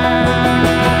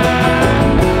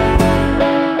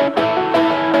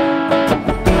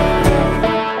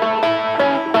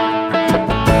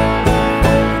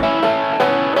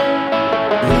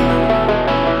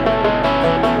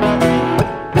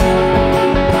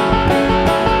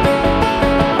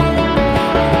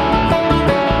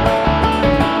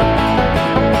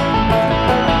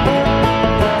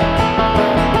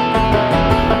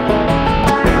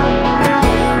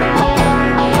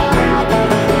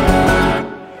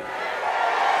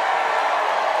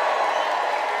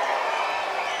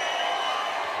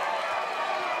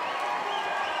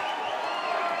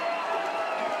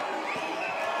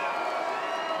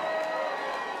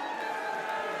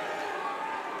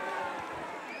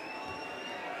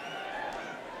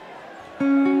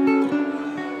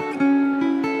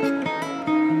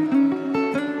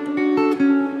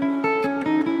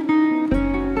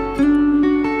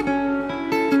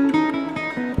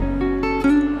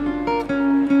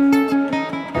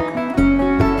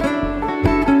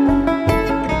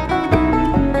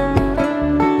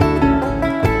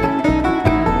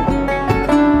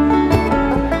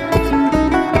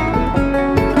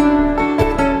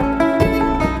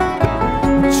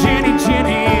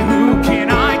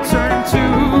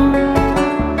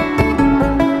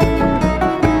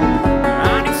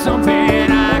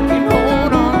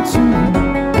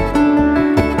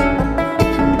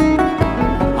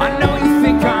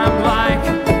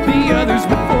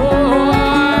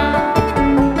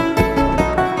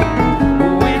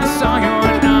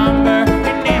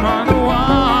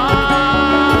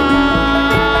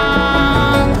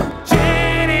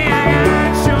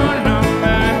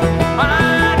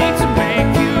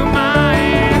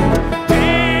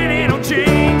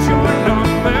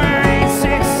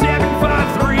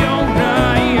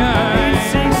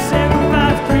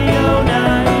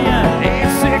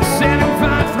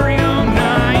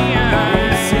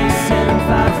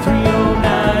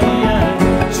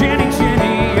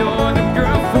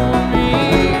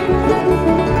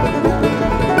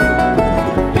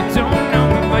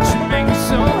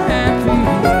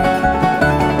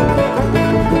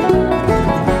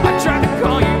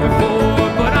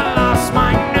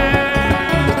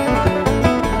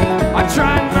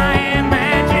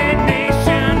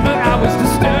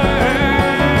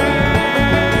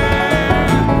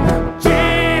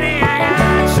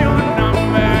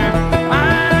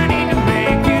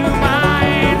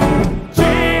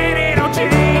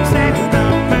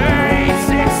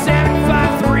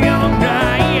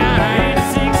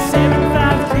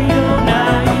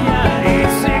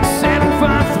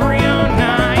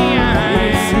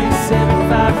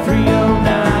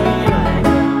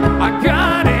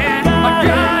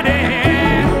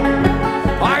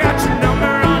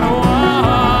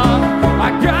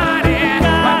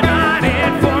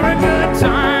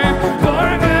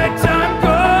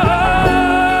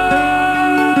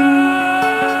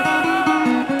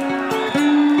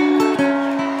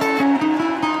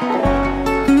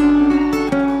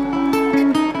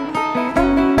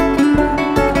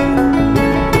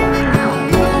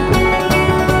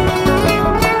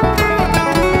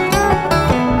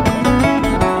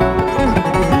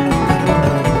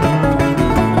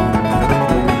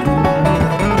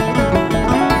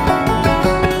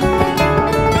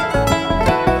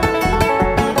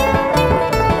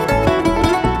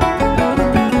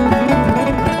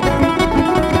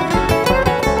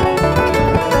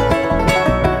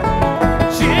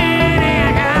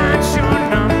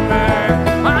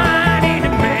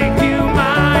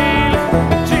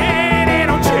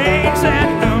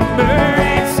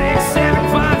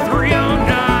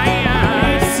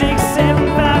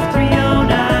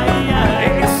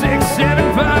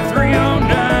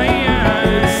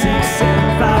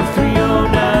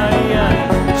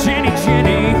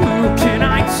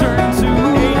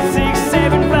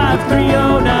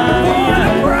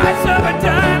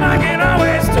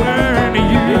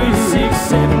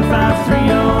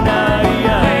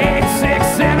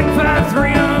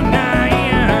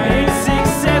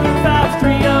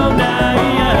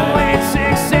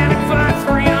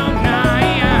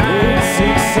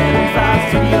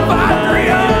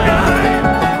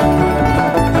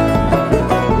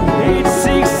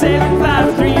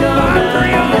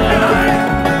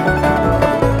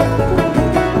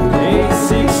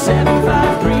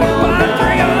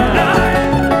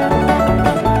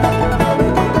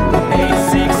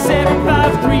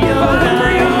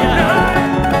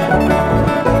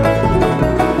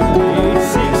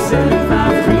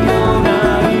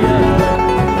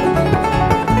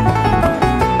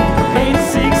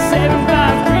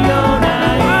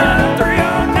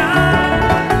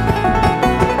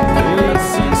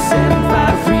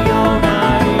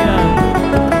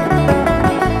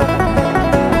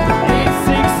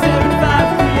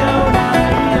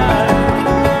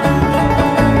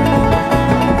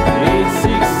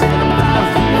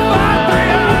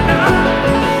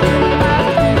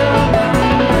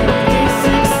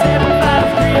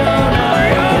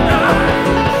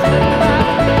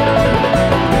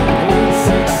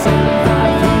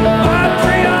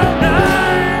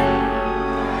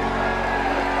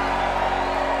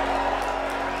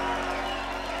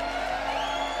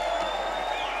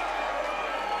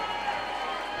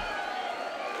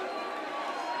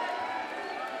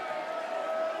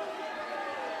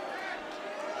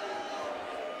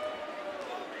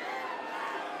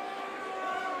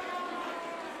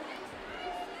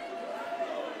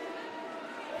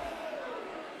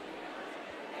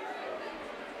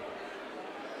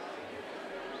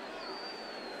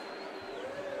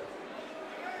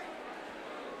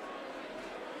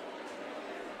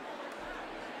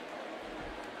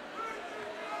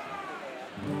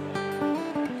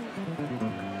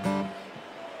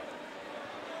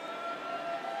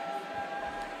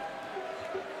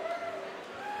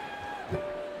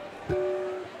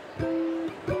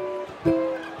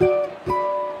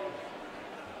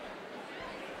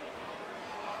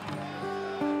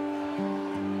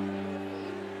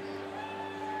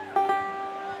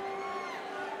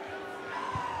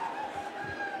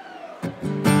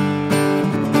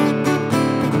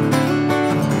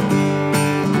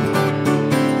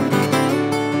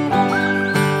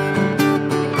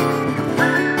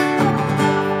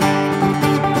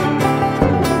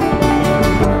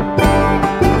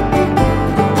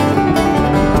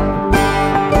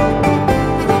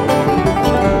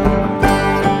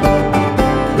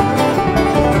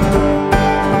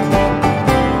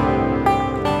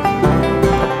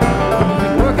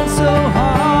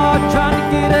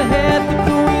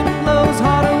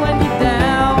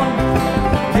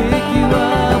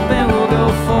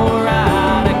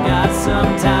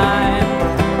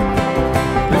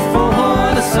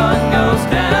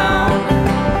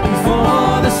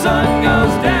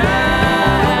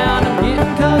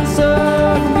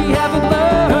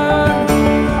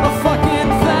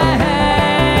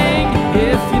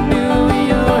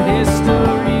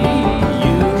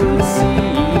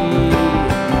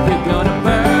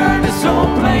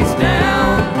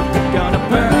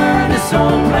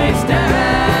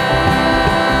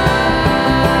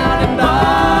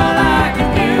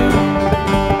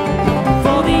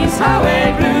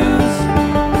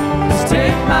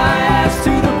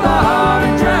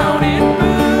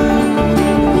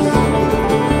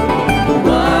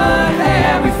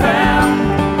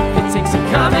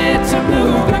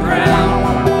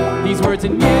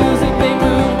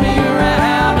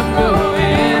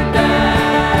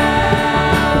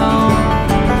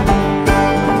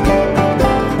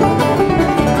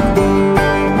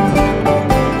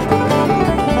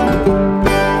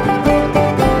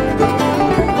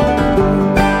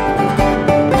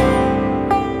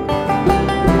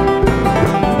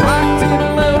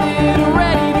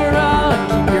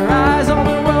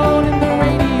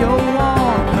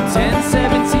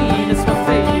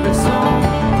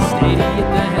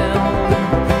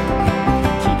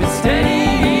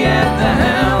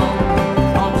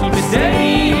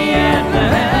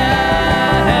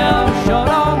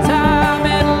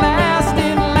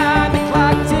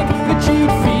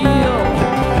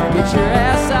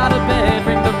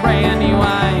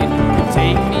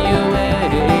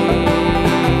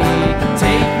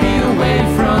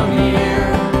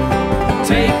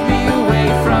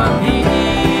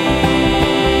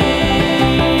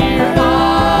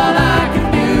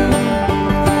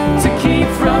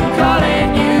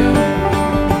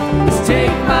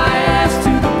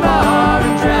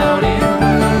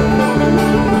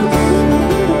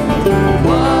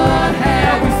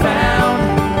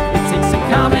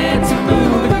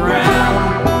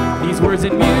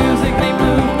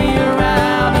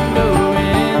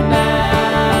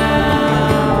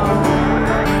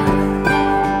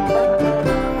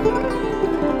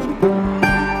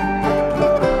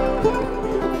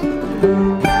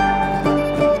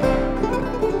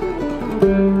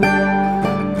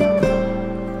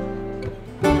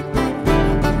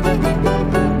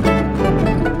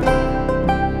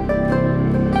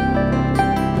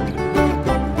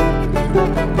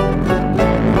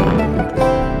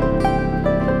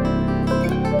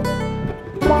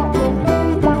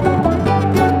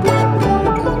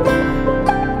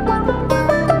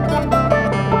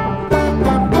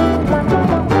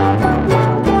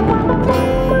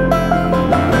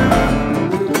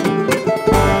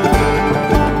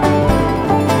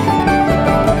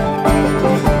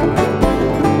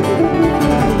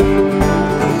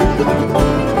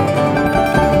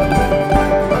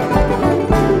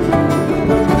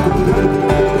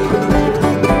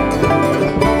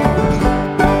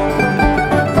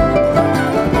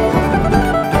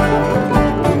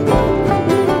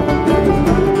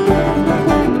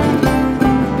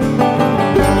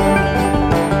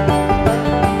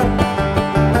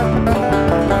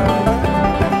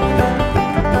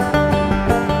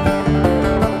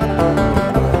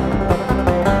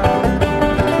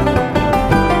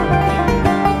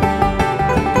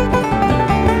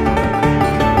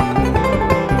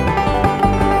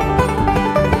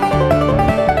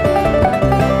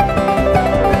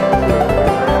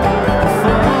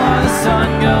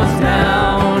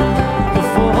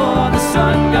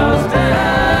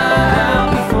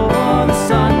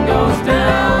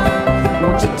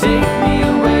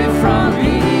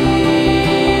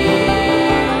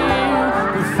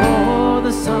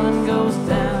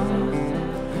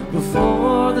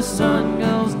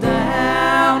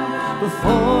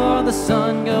before the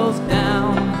sun goes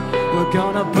down. We're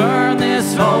gonna burn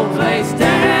this whole place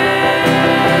down.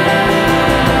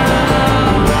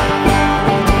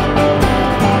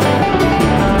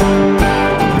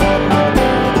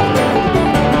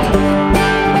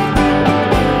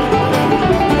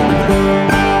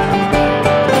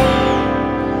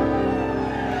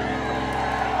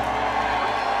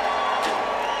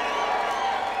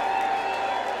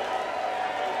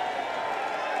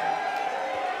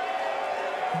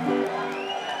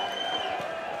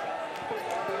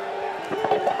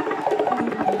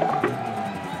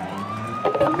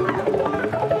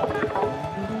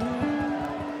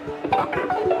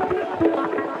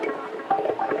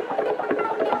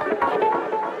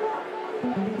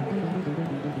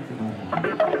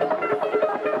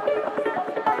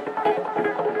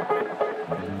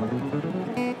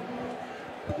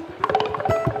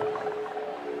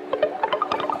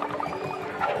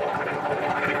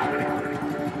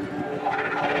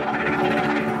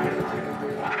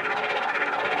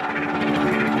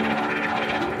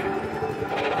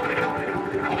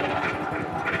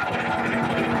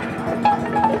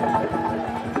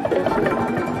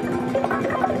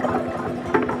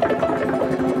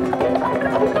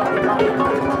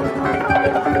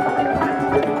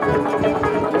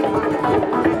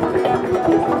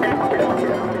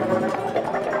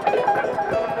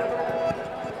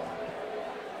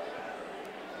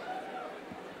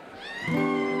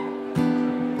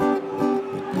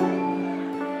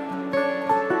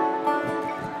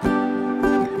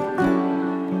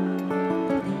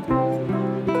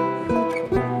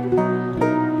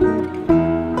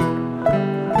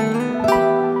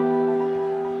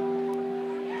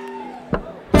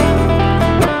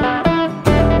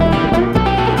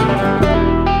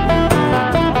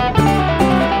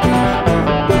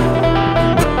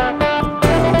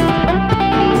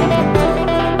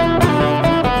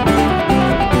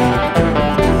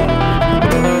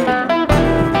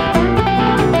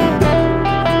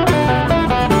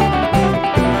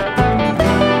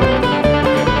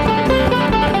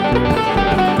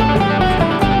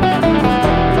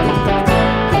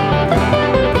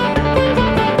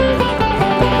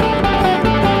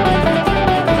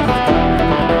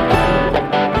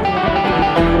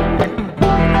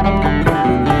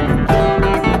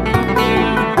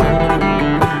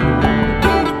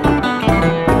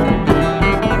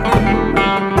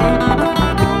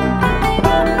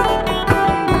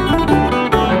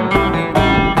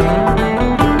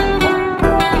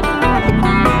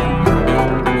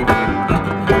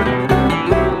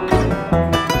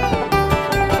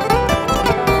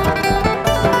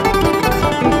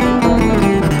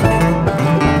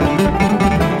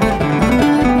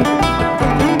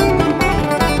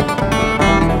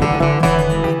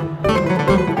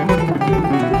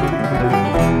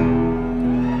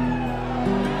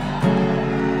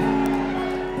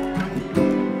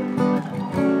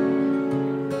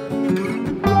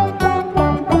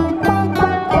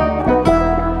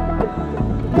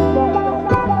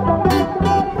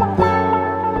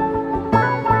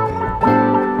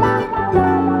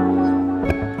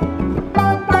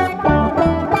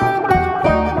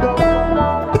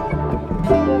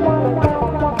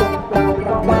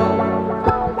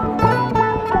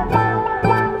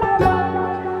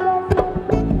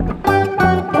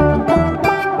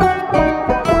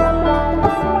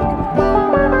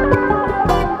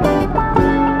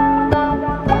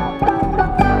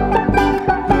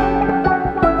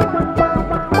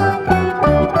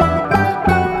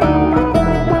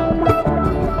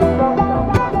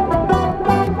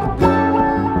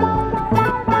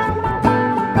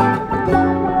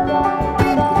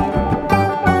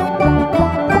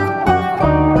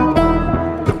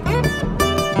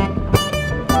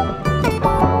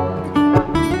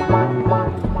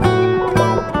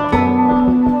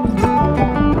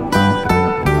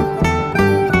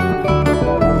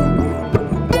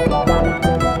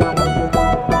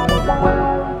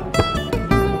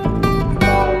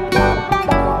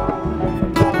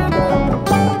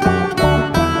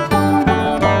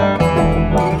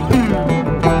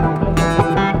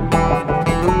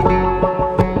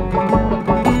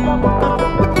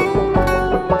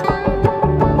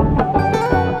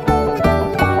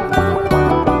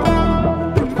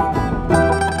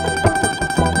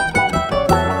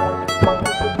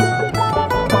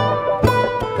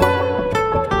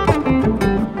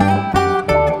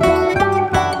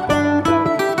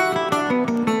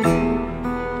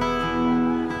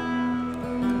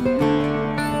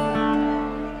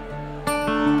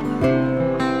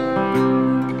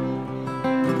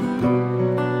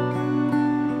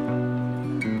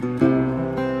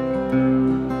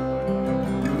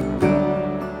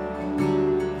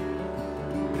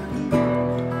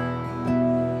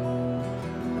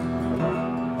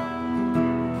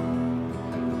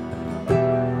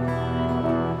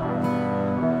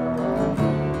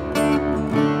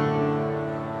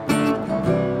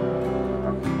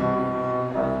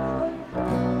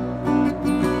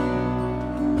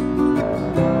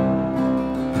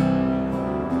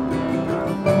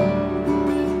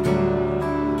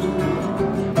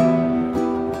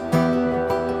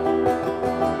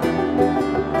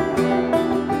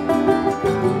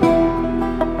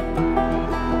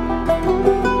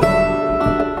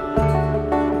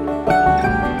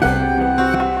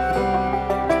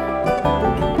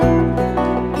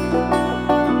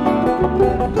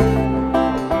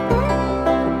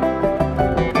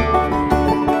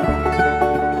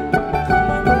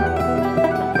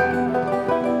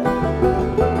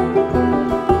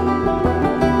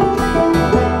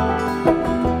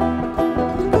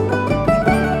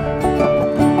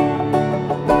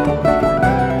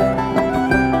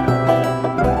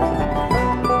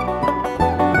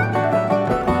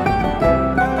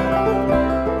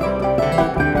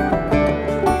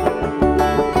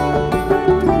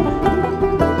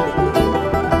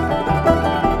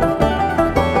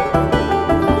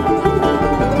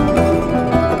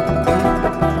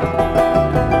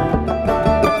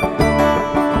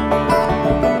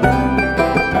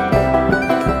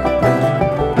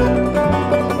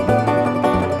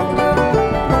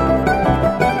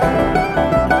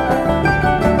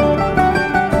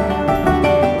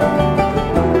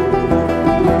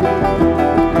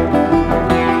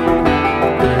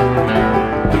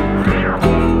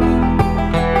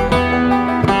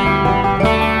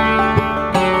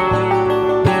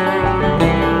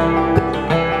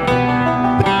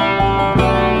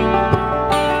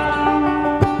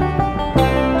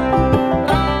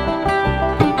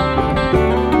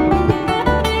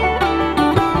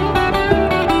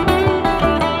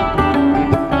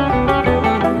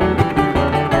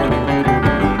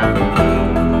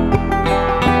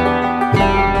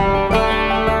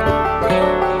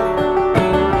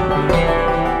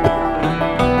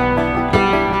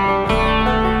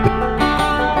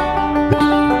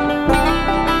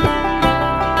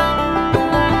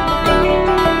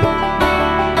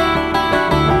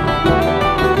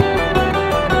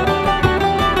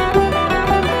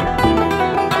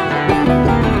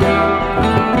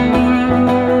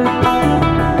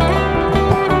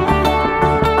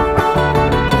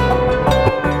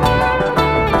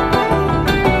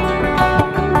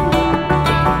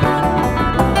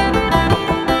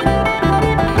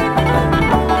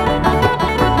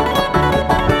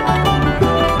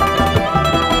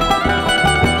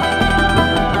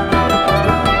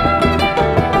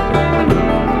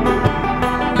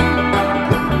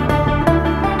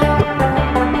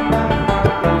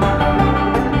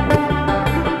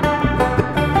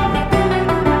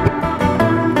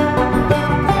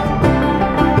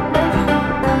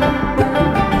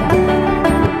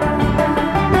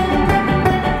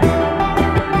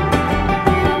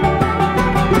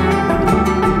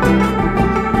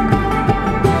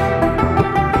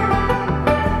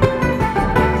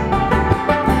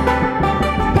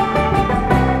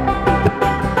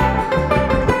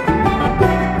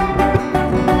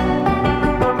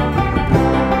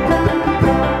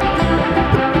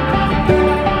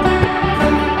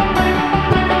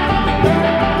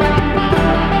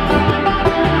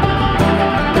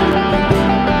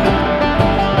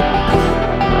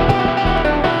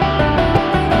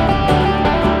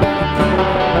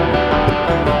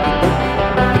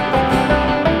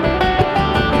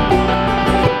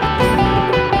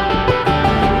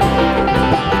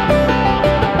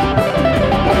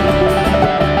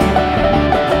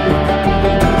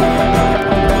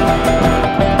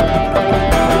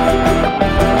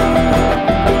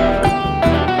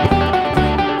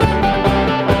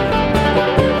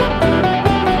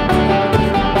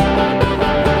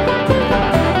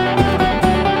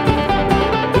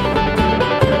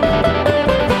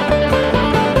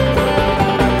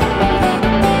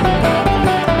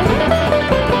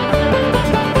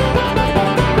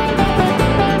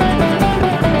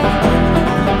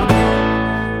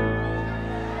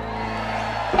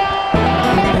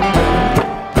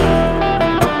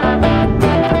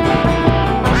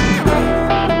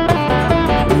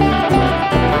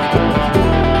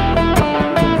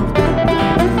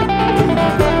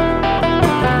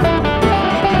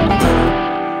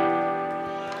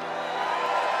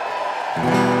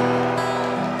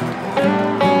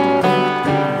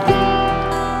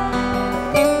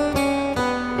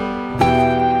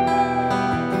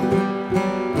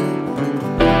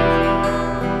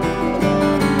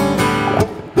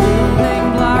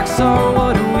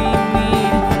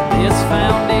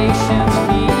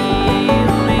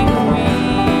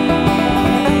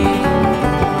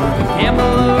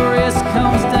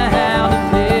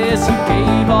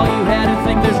 all you had and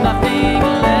think there's nothing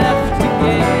left to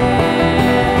give.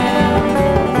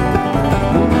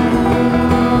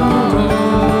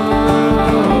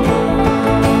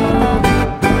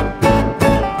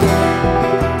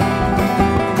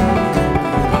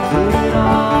 Put it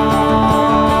all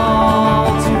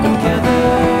together,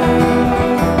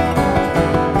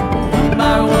 one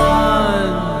by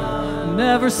one,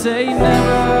 never say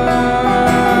never.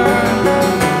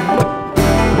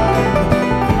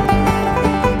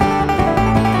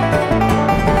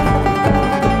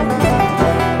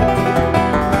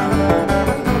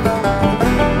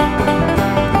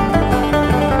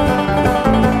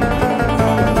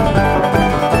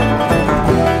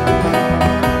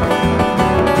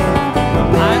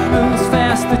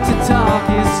 To talk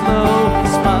is slow,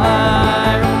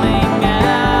 spiraling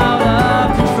out of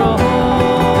control.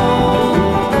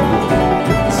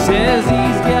 Says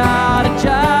he's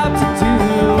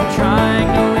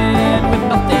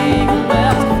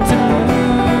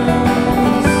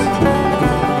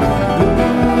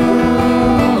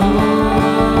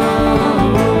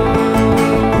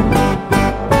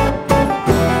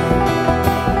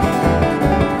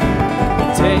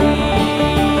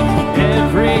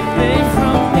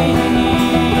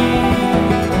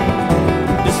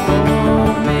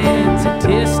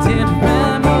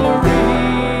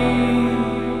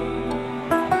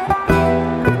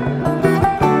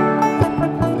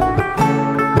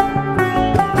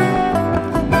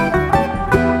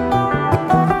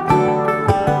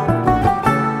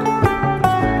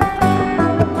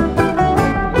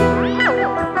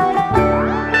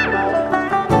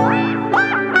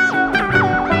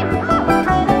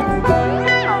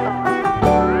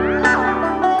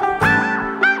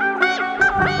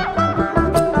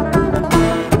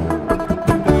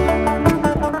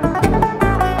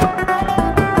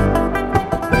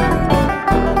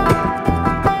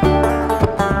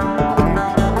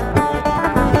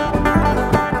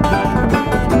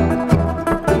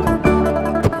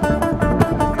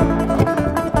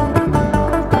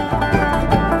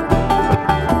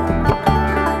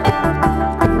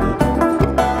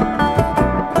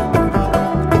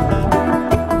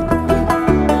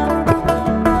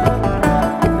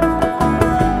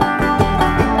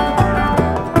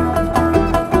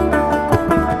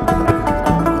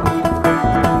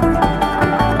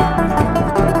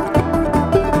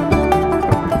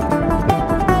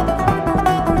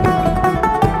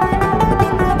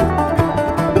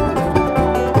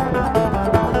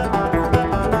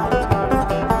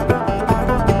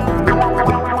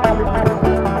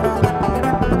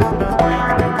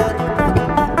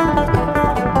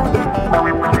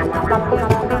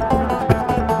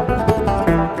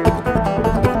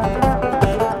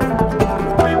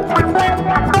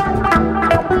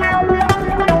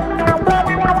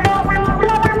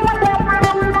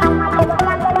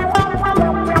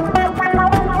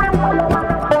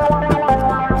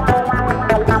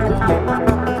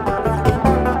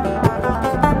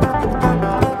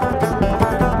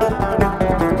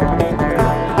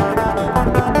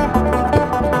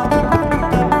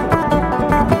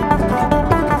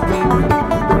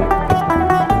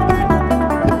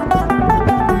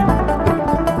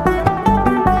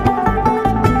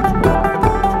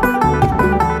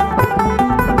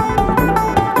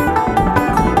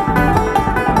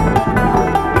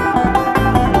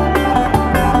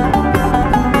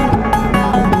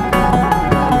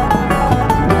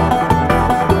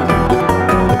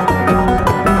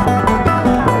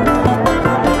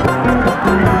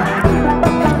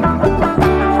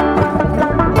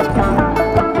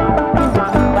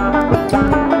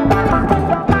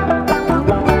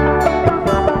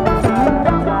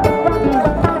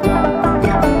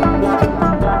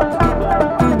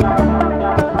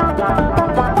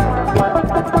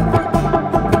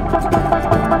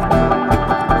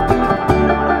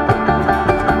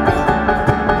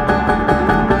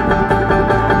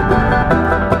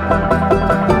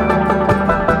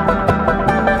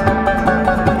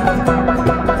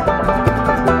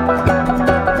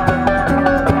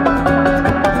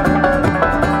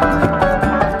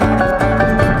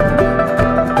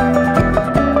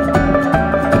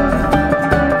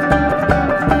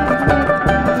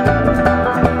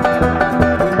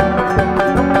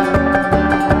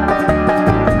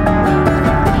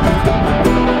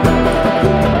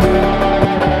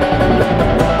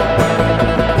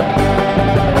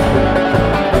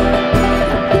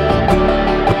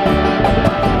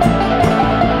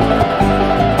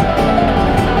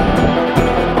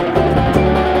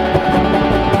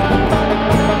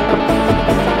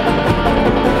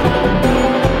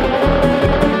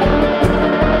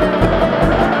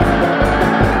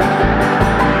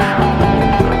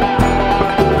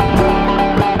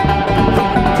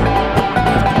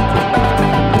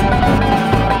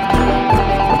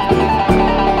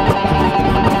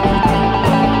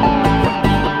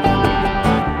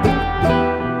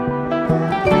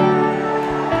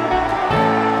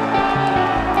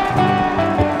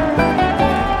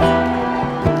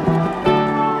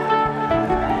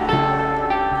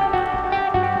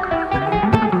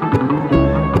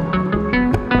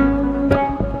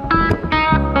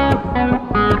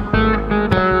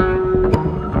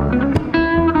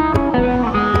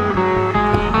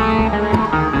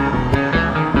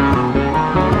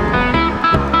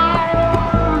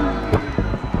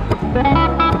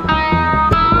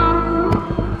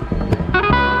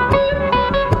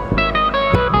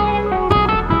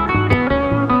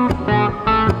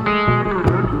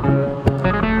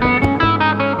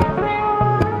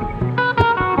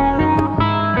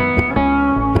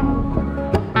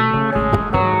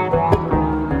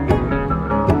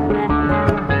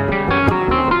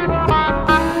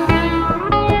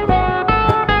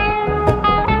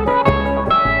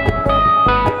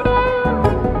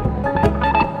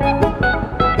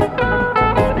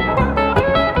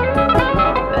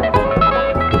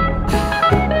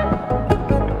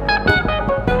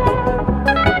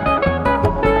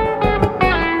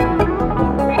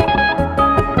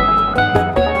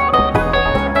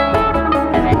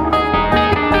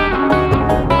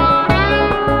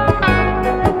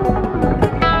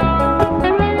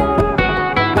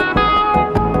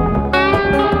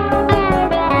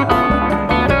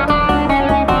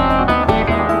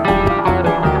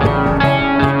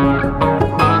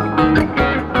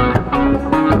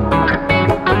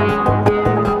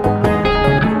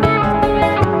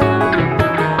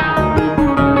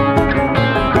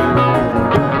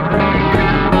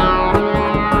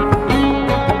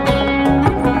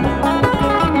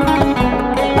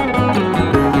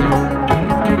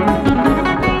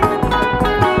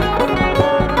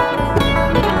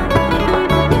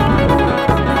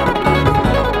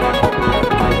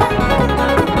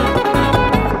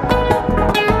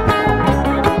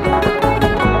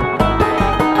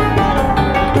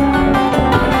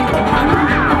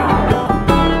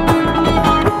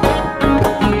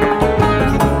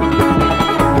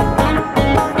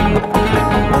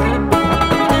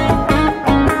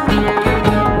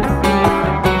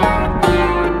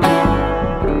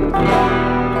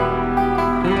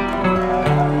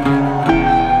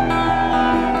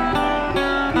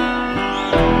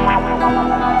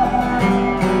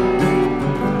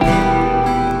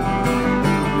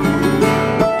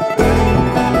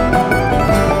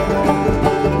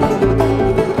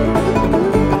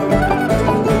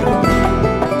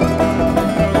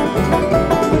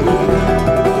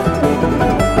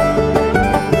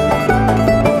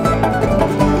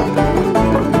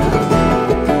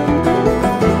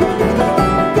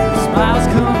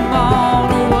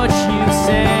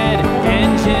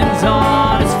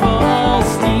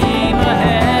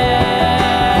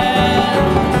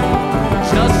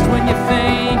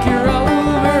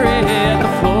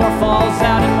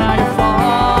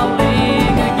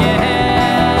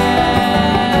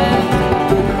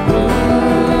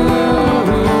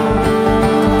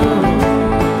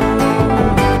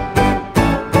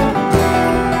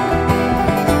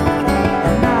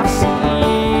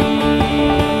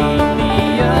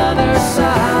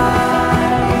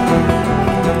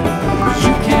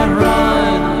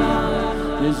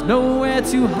there's nowhere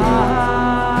to hide.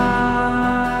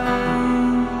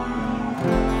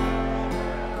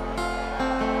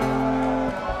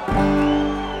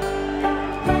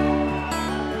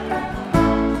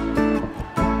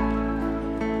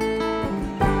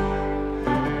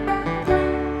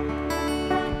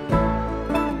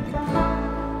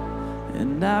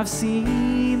 And I've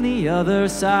seen the other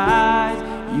side.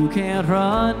 You can't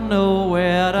run,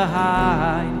 nowhere to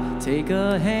hide. Take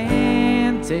a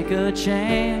hand, take a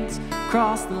chance,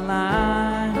 cross the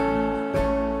line.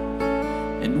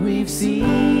 And we've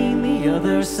seen the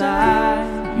other side.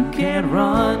 You can't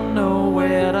run,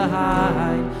 nowhere to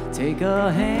hide. Take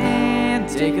a hand,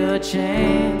 take a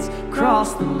chance,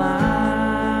 cross the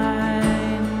line.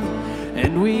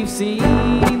 And we've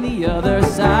seen the other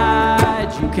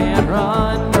side. You can't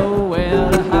run, nowhere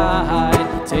to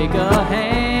hide. Take a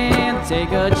hand,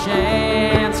 take a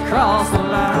chance, cross the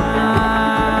line.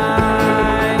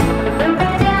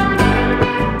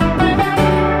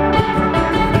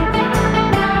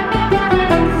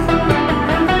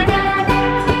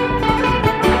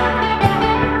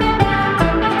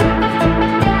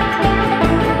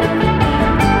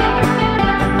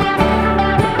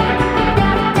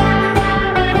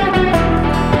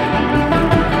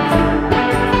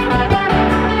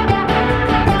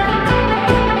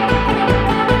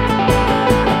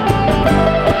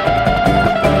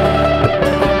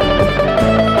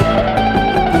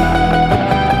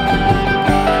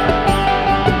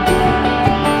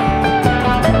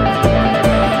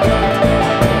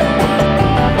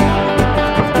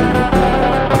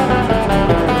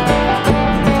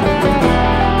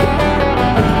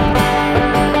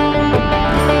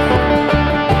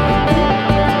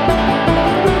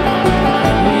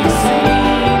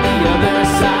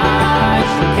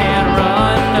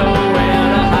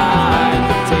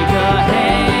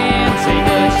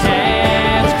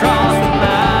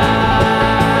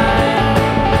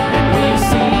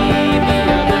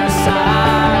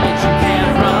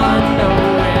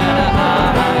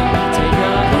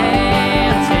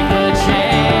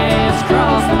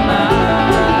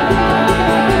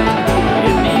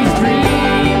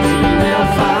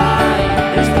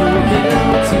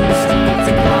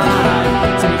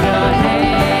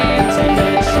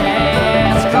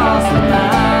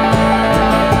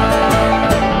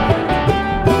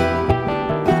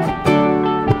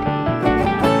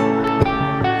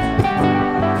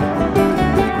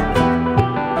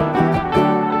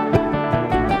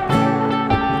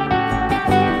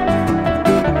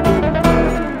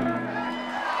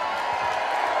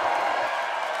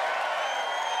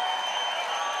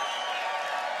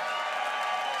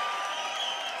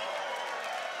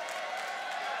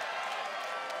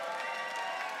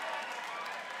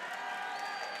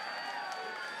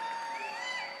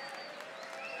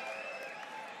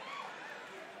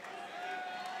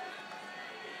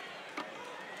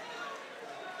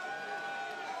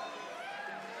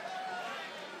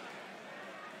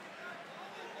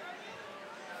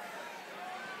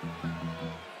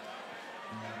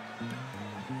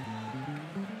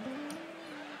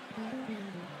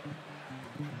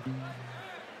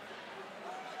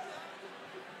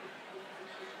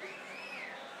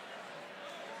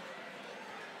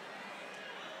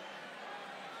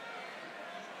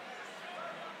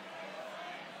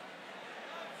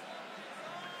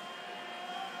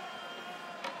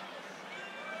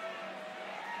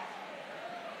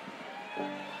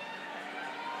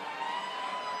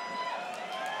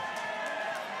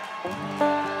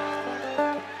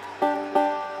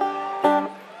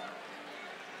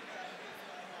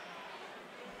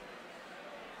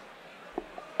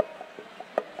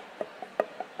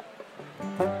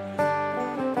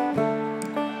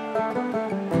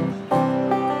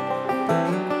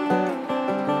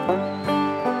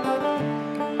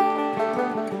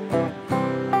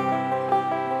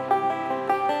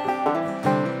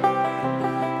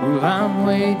 Well, I'm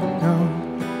waiting on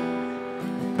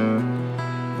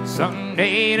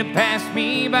someday to pass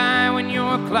me by when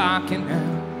you're clocking out.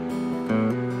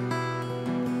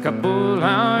 Couple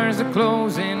hours of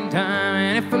closing time,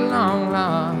 and if a long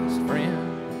lost friend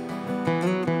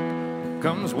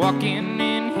comes walking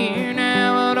in here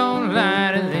now, I don't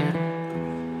lie to them.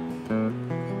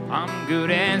 I'm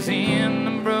good as in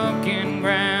the broken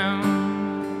ground,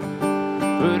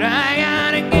 but I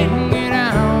gotta get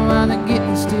out while the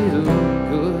getting's still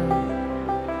good.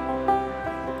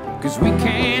 'Cause we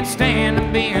can't stand to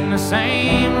be in the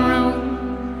same room.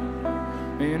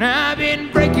 And I've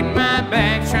been breaking my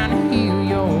back trying to heal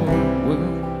your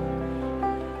wound,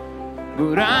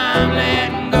 but I'm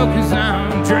letting go 'cause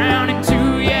I'm drowning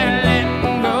too. Yeah,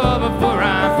 letting go before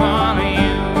I follow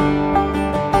you.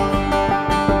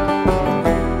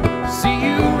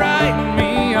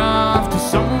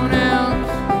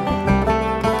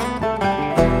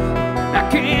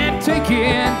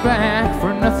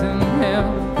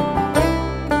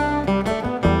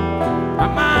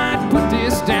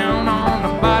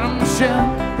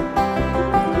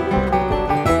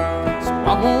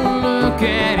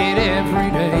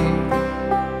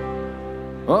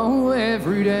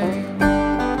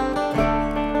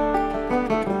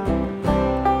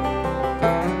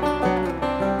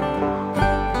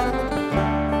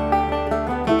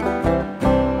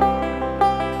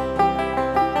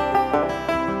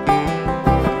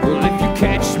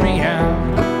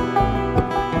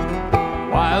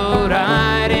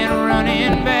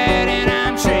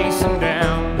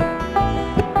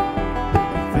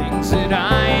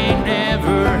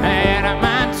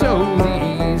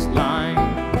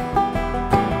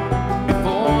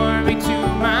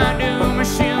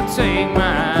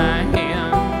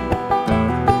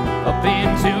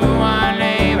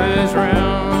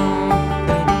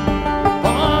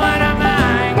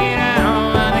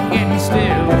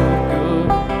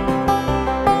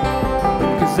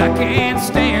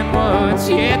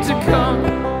 yet to come.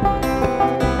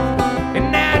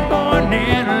 And that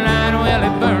morning light, well,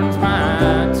 it burns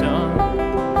my tongue.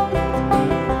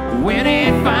 When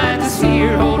it finds us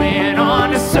here holding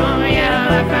on to some,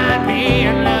 yeah, I find me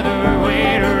another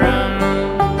way to run.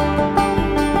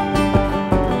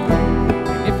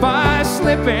 And if I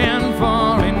slip and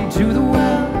fall into the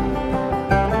well,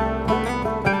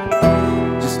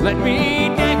 just let me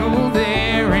dangle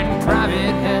there in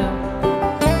private hell.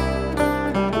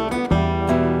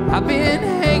 I've been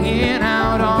hanging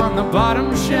out on the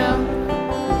bottom shelf.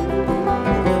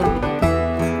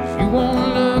 You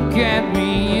won't look at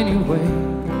me anyway.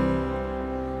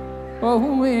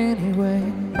 Oh, anyway.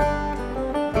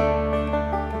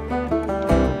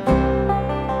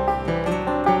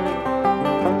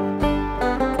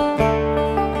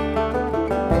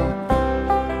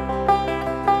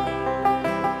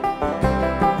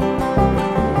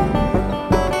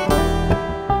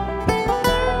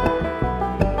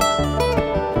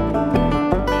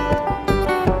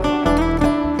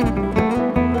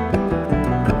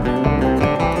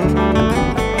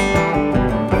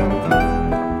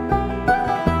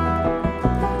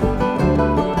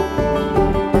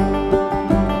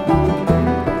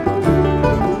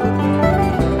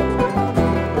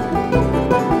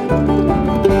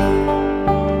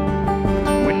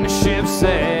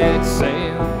 Set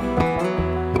sail,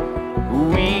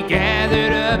 we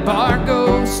gathered up our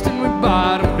ghost and we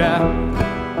bottomed out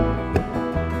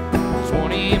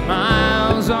 20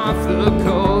 miles off the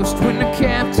coast when the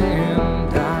captain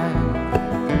died.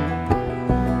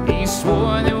 He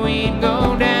swore that we'd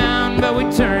go down, but we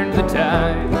turned the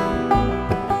tide.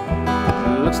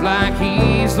 Looks like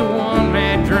he's the one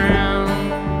that drowned.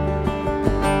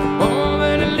 Oh,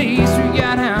 but at least we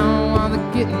got out while the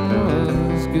getting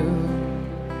was good.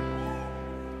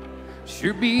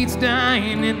 Sure beats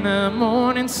dying in the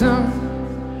morning sun.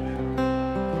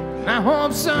 I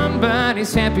hope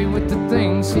somebody's happy with the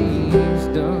things he's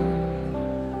done.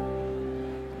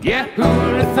 Yeah, who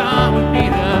would have thought we'd be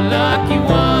the lucky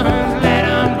ones? Let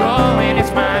them go and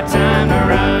it's my time to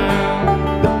run.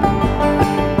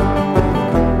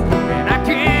 And I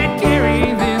can't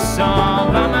carry this all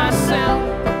by myself,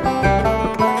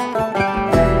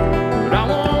 but I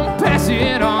won't pass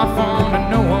it off on to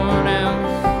no one else.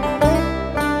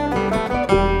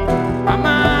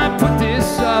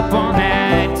 Up on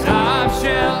that top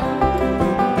shelf,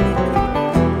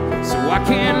 so I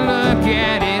can look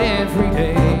at it every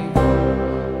day,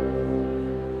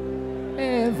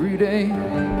 every day.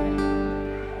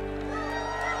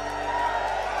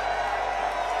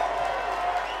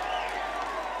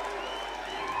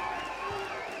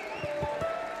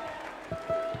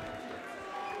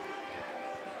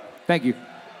 Thank you.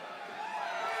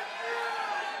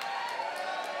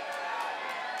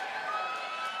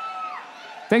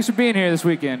 Thanks for being here this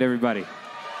weekend, everybody.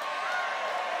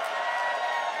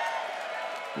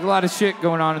 There's a lot of shit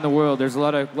going on in the world. There's a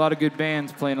lot of good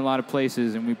bands playing a lot of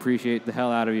places, and we appreciate the hell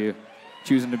out of you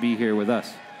choosing to be here with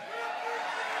us.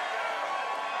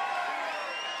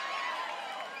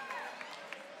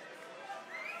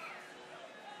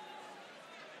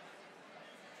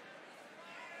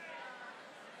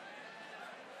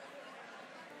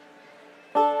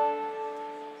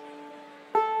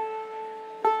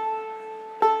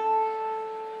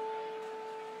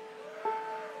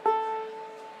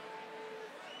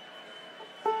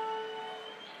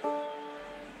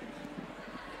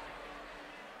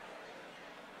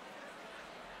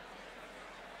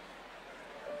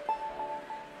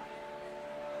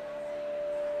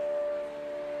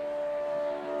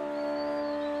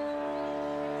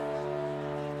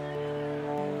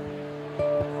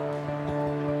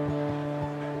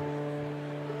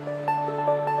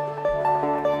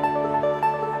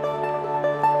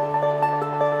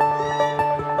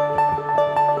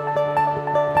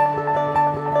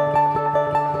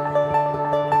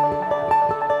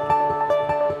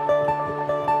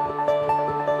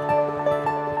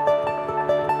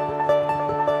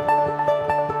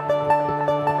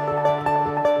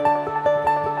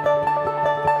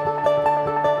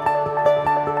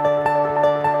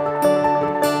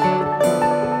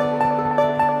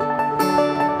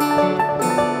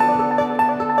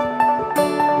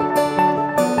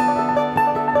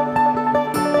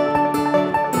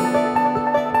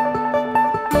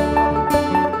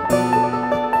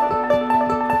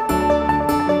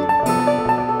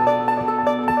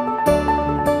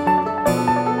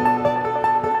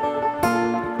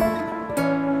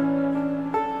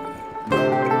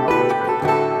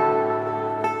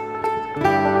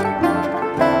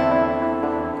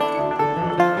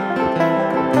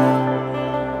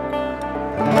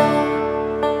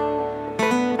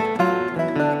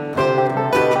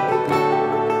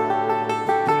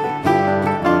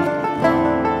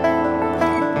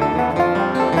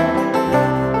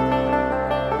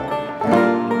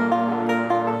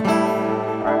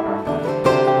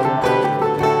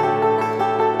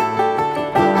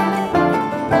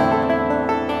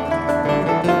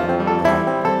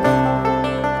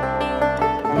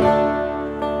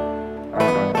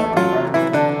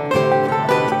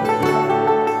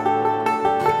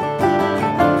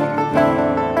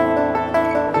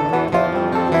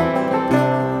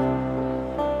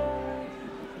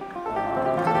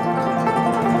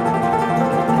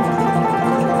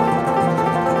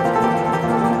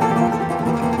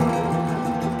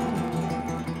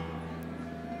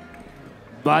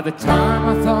 By the time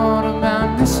I thought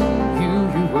about missing you,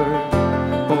 you were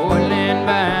boiling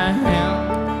by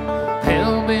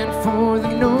hell bent for the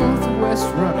Northwest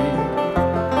running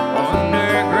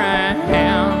underground,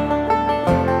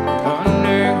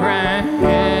 underground,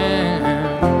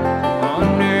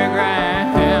 underground,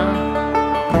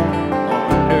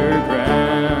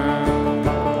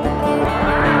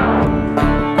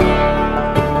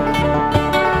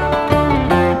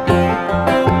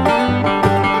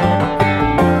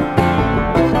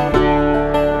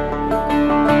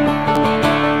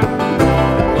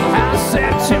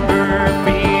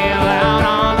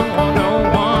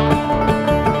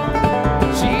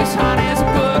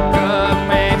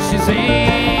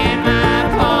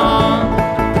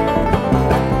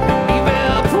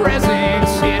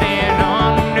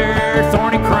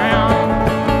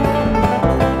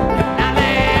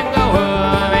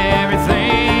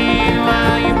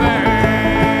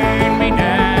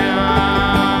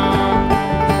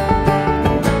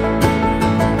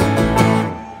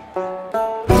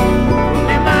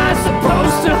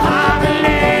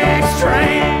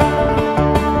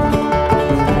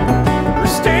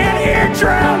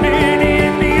 drowning in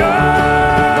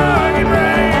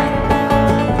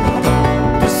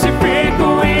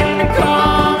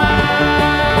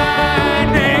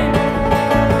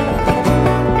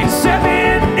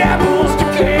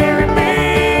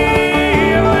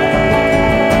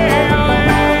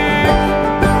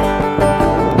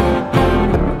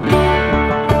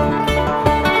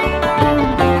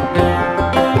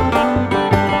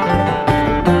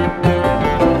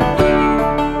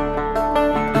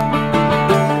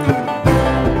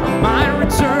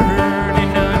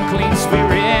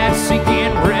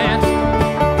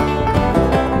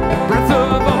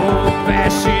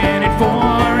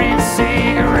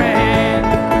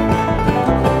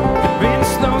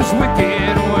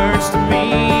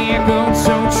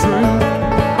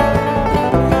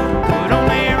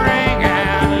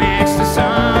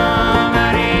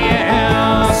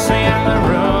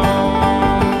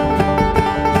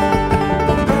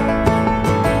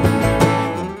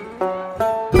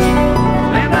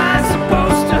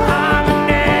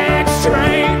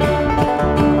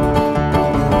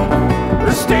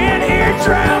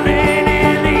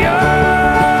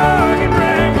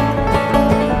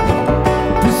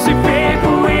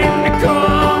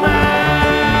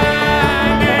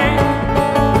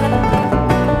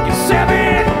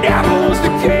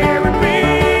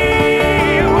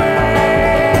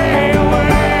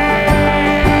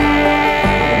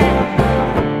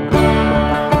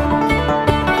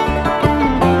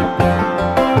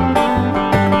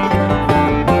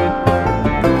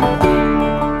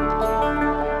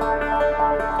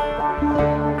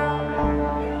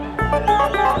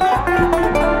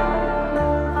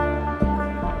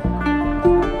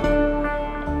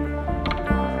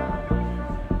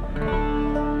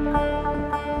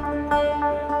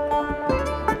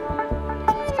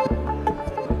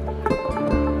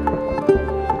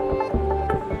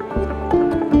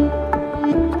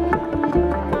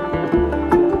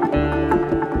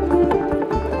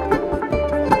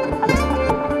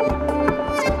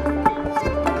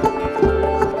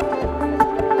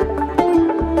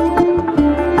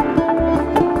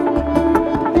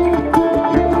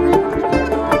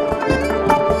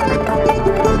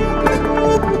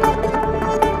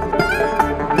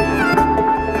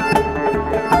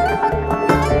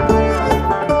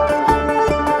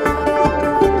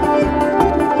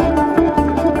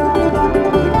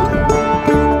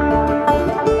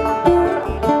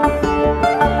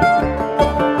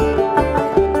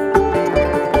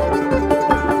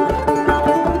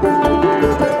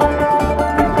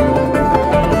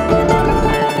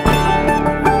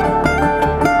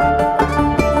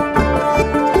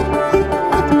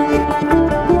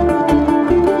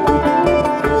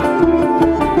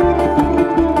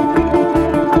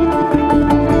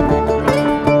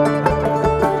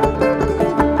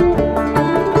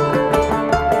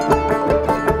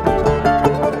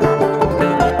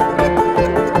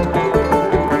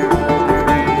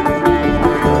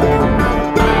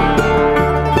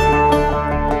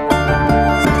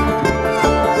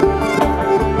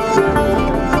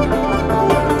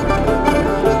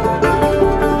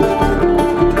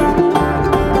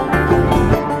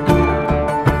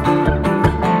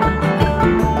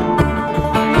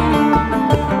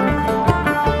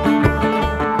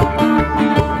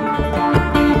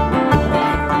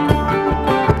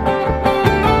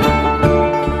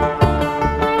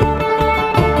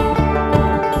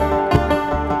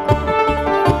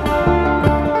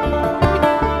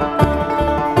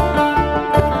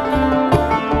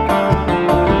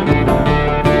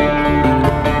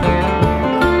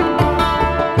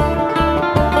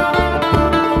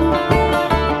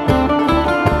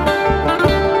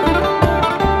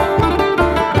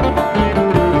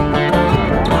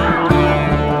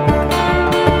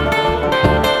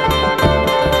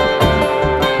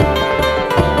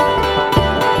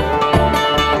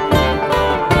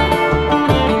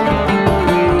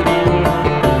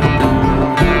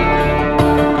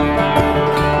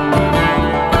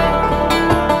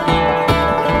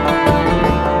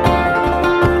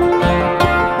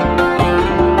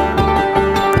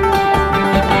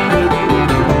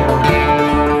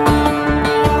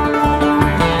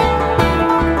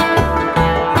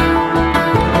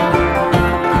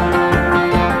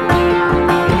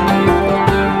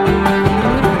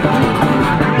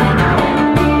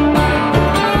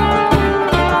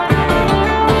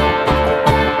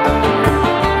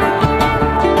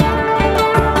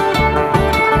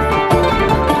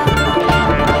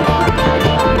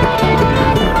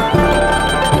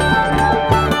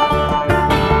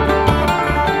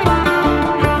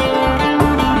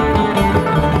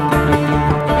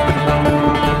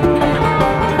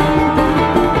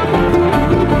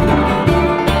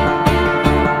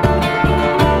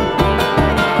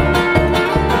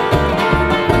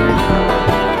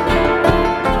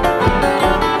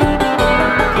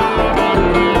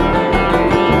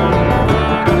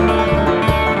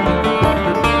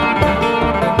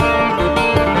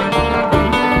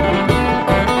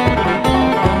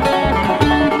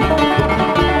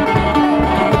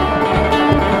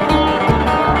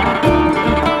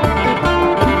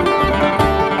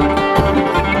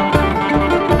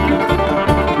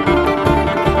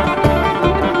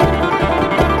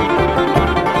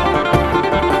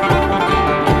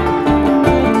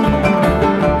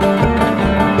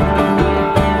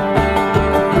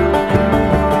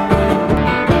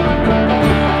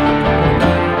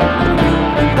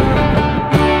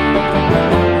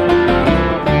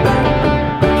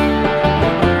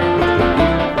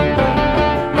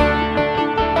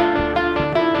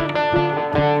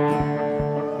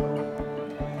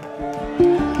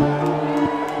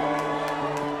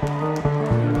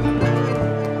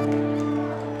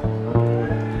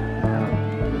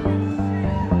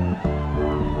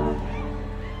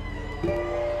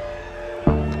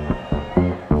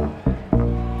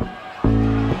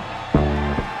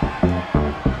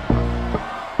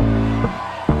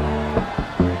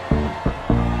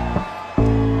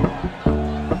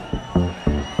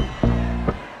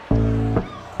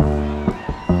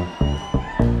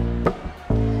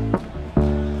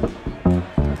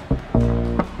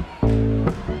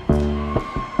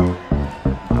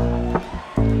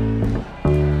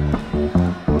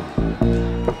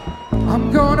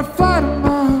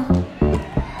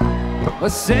A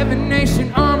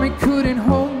seven-nation army couldn't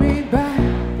hold me back.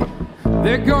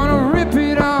 They're gonna rip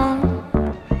it off,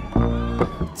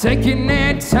 taking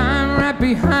their time right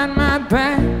behind my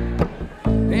back.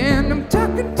 And I'm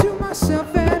talking to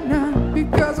myself at night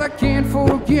because I can't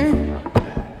forget.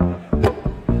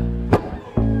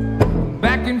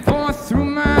 Back and forth through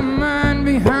my mind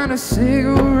behind a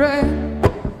cigarette.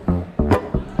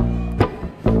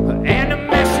 And a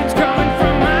message coming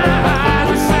from my eyes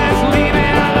that says leave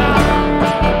it alone.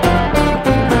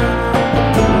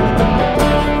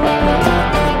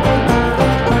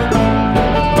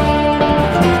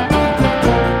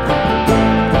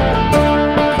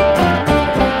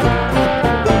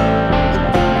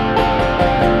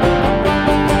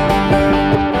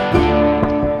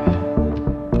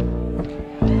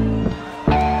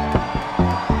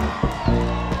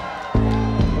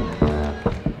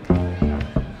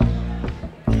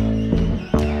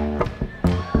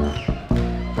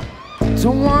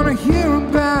 Don't wanna hear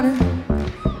about it.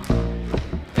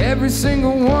 Every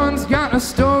single one's got a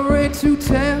story to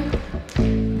tell.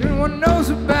 Everyone knows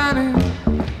about it,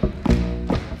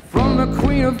 from the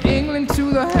Queen of England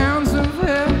to the hounds of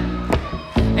hell.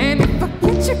 And if I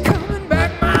get you coming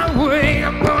back my way,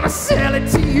 I'm gonna sell it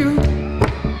to you.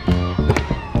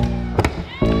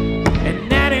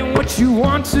 And that ain't what you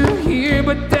want to hear,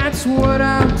 but that's what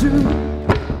I'll do.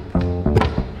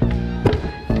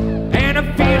 And a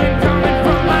feeling coming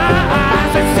from my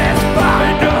eyes that says fire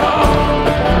in the hole.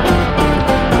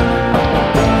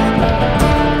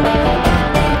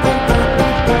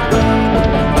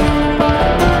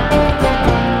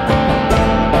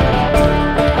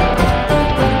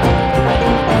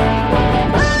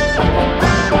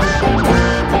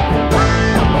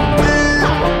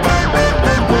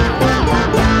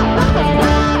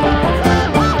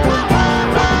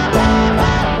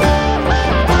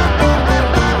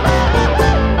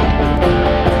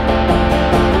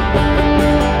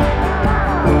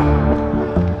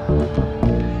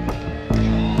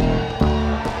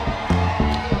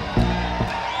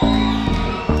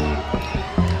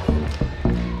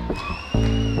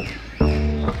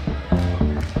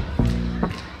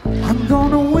 I'm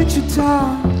going to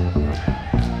Wichita,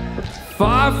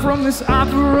 far from this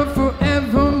opera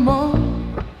forevermore.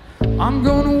 I'm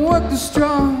gonna work the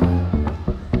straw,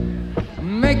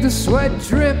 make the sweat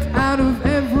drip out of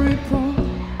every pore.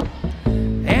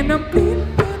 And I'm bleeding,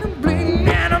 and I'm bleeding,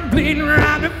 and I'm bleeding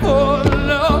right before the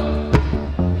Lord.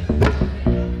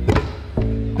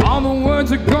 All the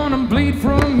words are gonna bleed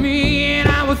from me, and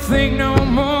I will think no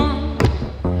more.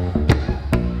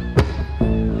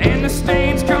 And the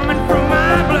stains coming from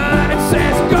my blood, it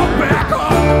says go back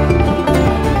home.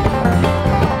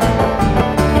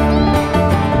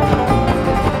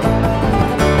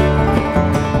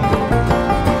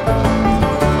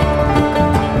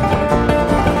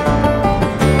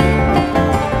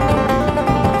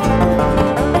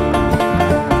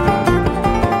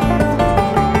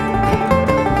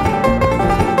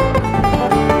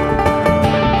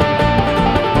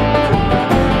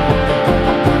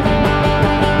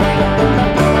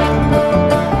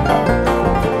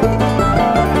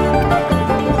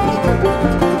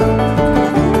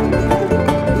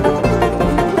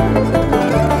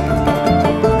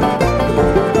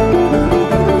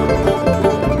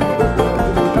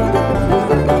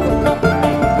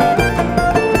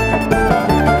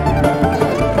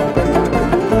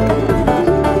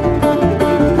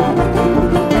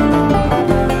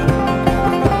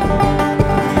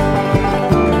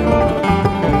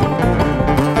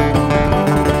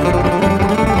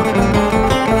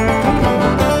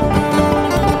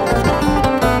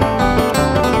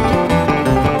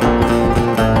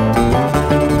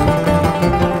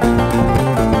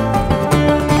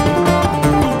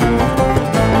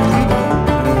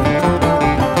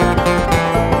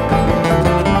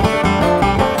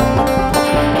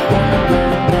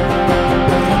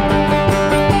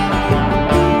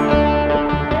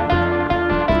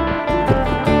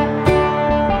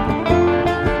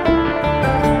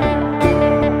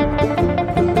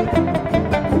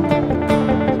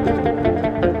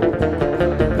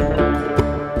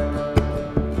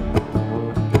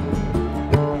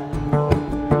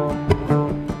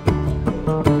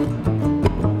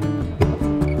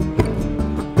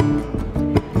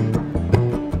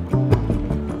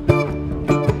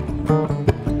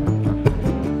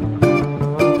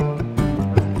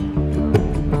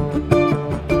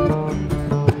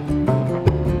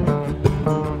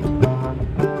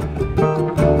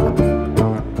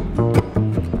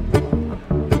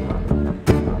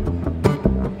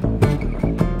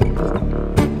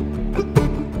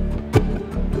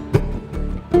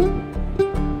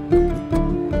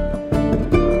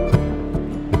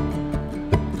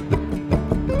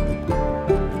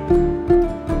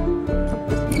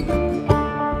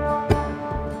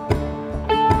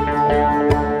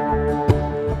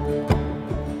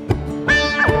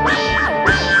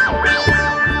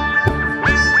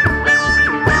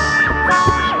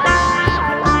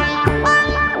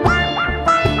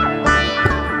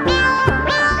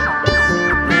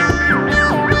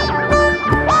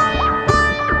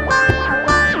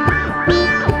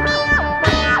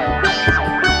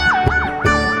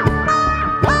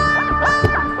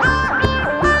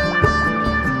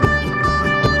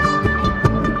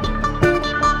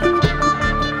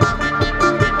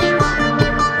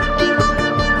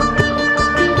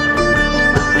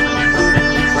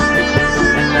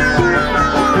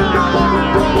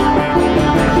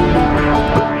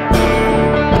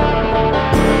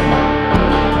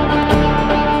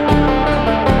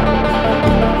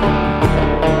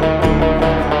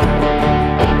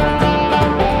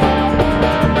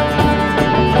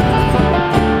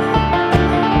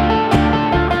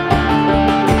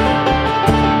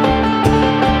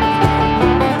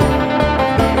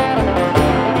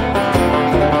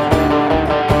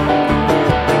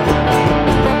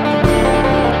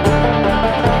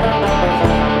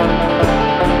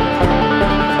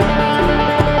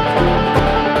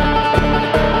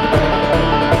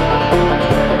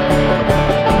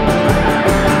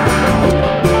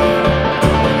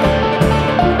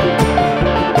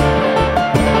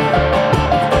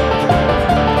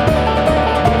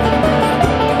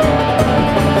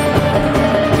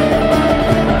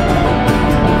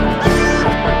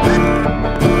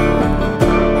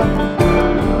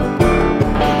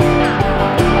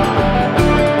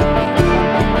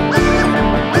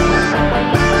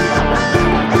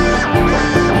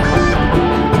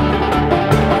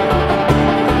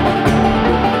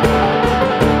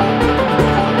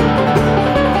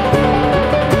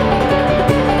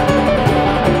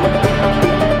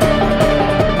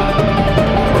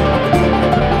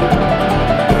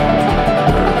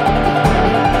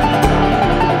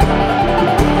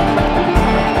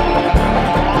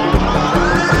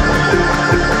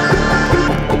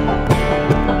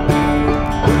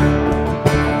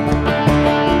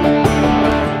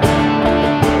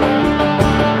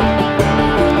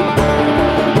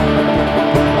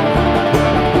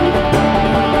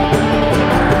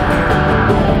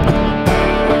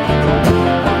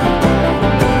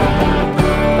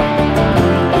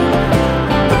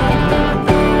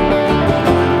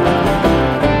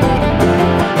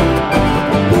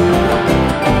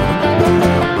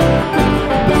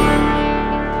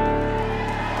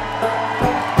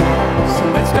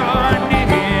 Let's start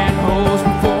digging holes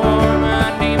before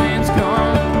my demons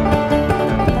come.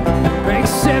 Break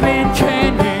 7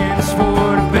 canyons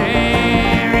for to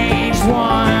bury each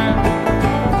one.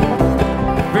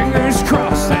 Fingers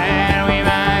crossed that we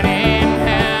might end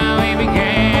how we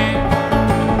began,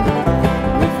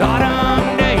 with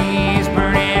autumn days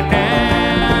burning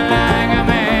down like a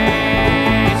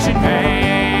match in hand.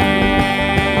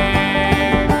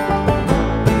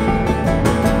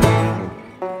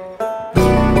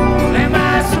 Well, am I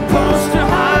supposed to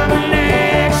hop the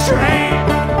next train,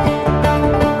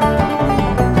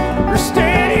 or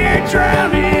stand here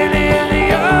drowning in the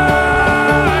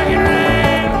Oregon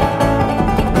rain?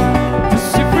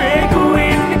 Pacific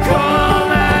wind to call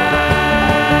my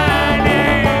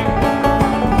name,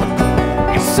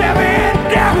 and 7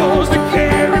 devils to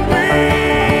carry me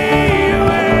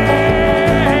away.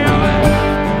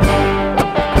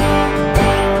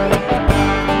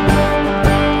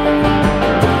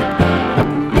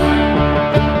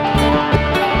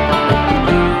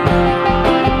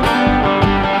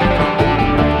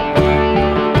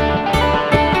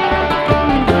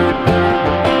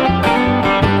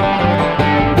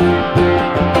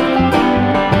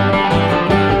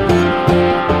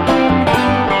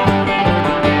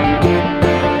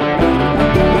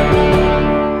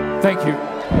 Thank you.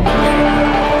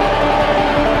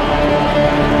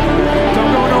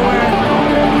 Don't go nowhere.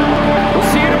 We'll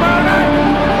see you tomorrow night.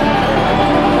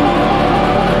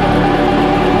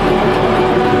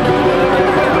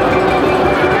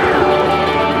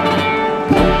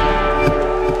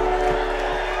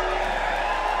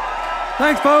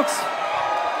 Thanks, folks.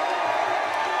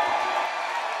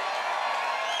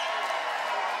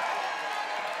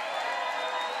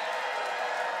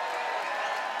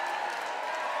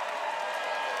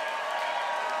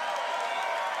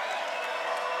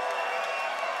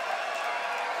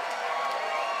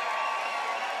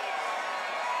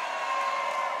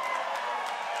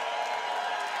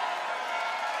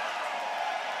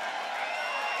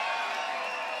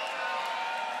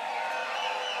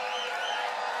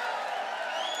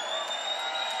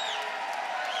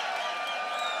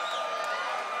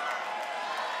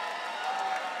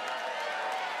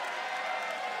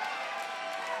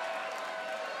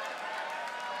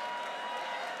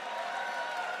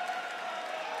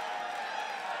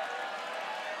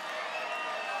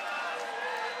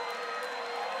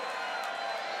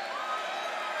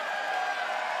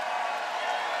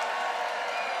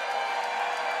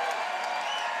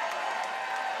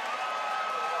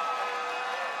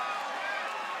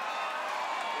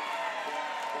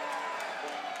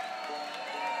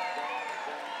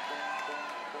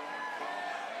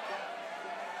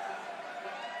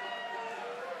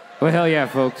 Well, hell yeah,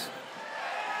 folks.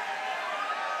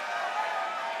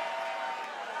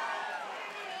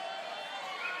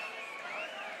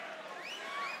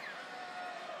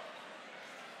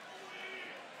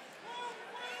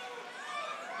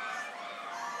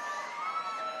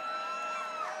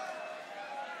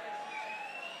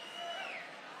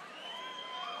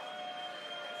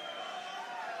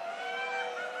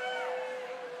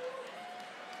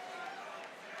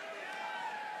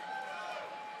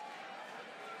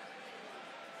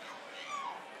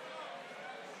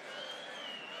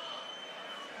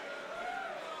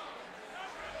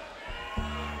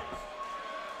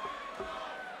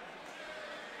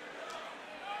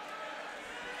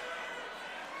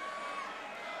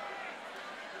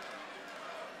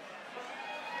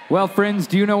 Well, friends,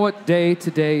 do you know what day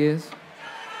today is?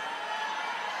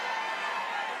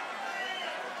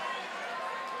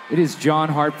 It is John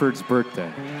Hartford's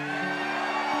birthday.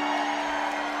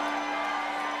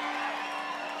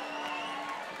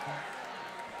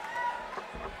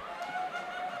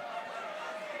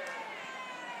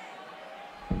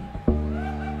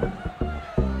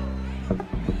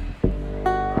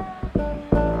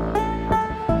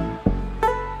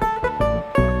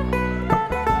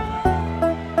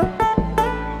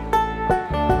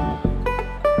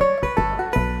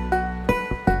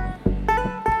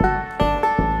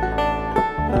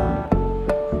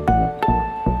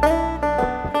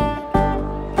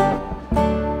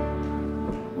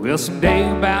 Well, someday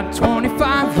about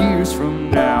 25 years from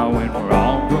now, when we're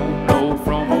all grown old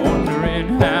from wondering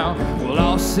how, we'll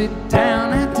all sit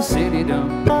down at the city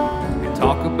dump and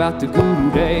talk about the good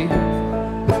old days.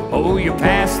 Oh, you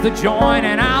pass the joint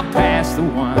and I'll pass the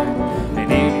wine,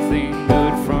 and anything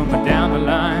good from down the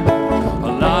line.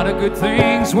 A lot of good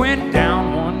things went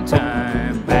down one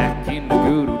time back in the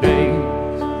good old days.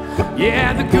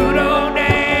 Yeah, the good old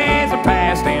days are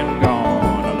past and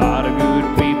gone. A lot of good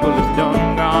people have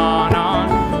done gone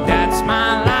on. That's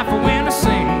my life when I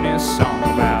sing this song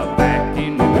about back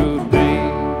in the good old days.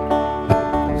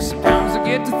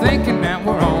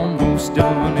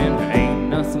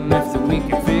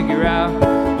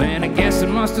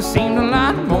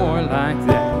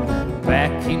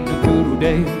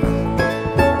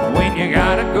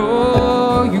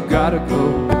 gotta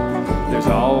go. There's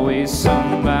always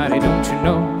somebody, don't you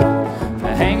know,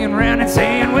 hanging around and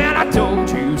saying, well, I told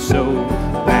you so.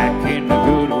 Back in the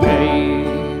good old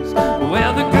days,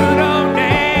 well, the good old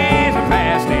days are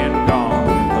past and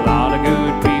gone. A lot of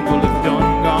good people have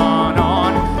done gone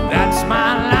on. That's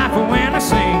my life when I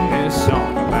sing this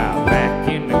song about back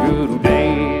in the good old days.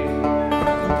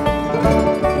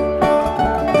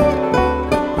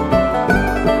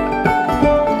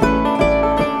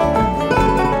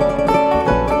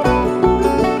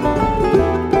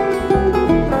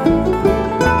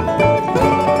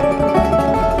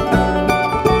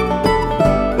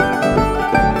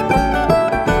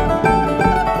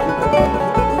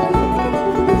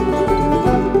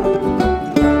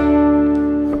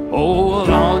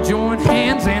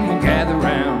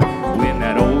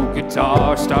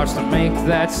 Guitar starts to make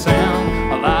that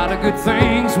sound. A lot of good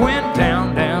things went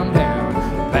down, down, down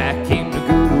back in the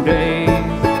good old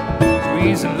days. We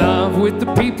was in love with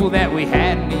the people that we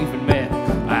hadn't even met,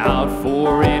 out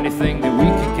for anything that we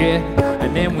could get.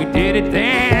 And then we did it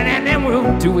then, and then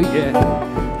we'll do it yet.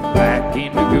 Back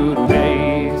in the good old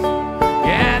days.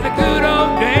 Yeah, the good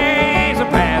old days are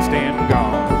past and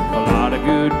gone. A lot of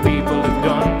good people have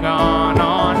done gone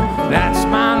on. That's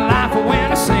my life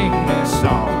when I sing this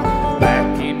song.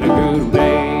 Back in the good old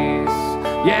days.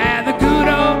 Yeah, the good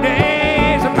old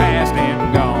days are past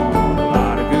and gone. A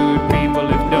lot of good people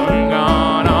have done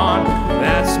gone on.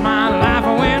 That's my life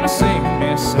when I sing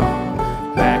this song.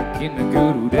 Back in the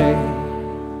good old days.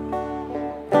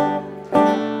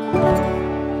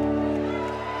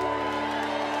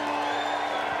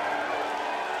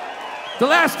 The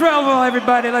last 12,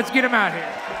 everybody, let's get them out here.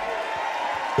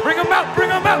 Bring them out, bring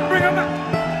them out, bring them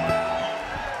out.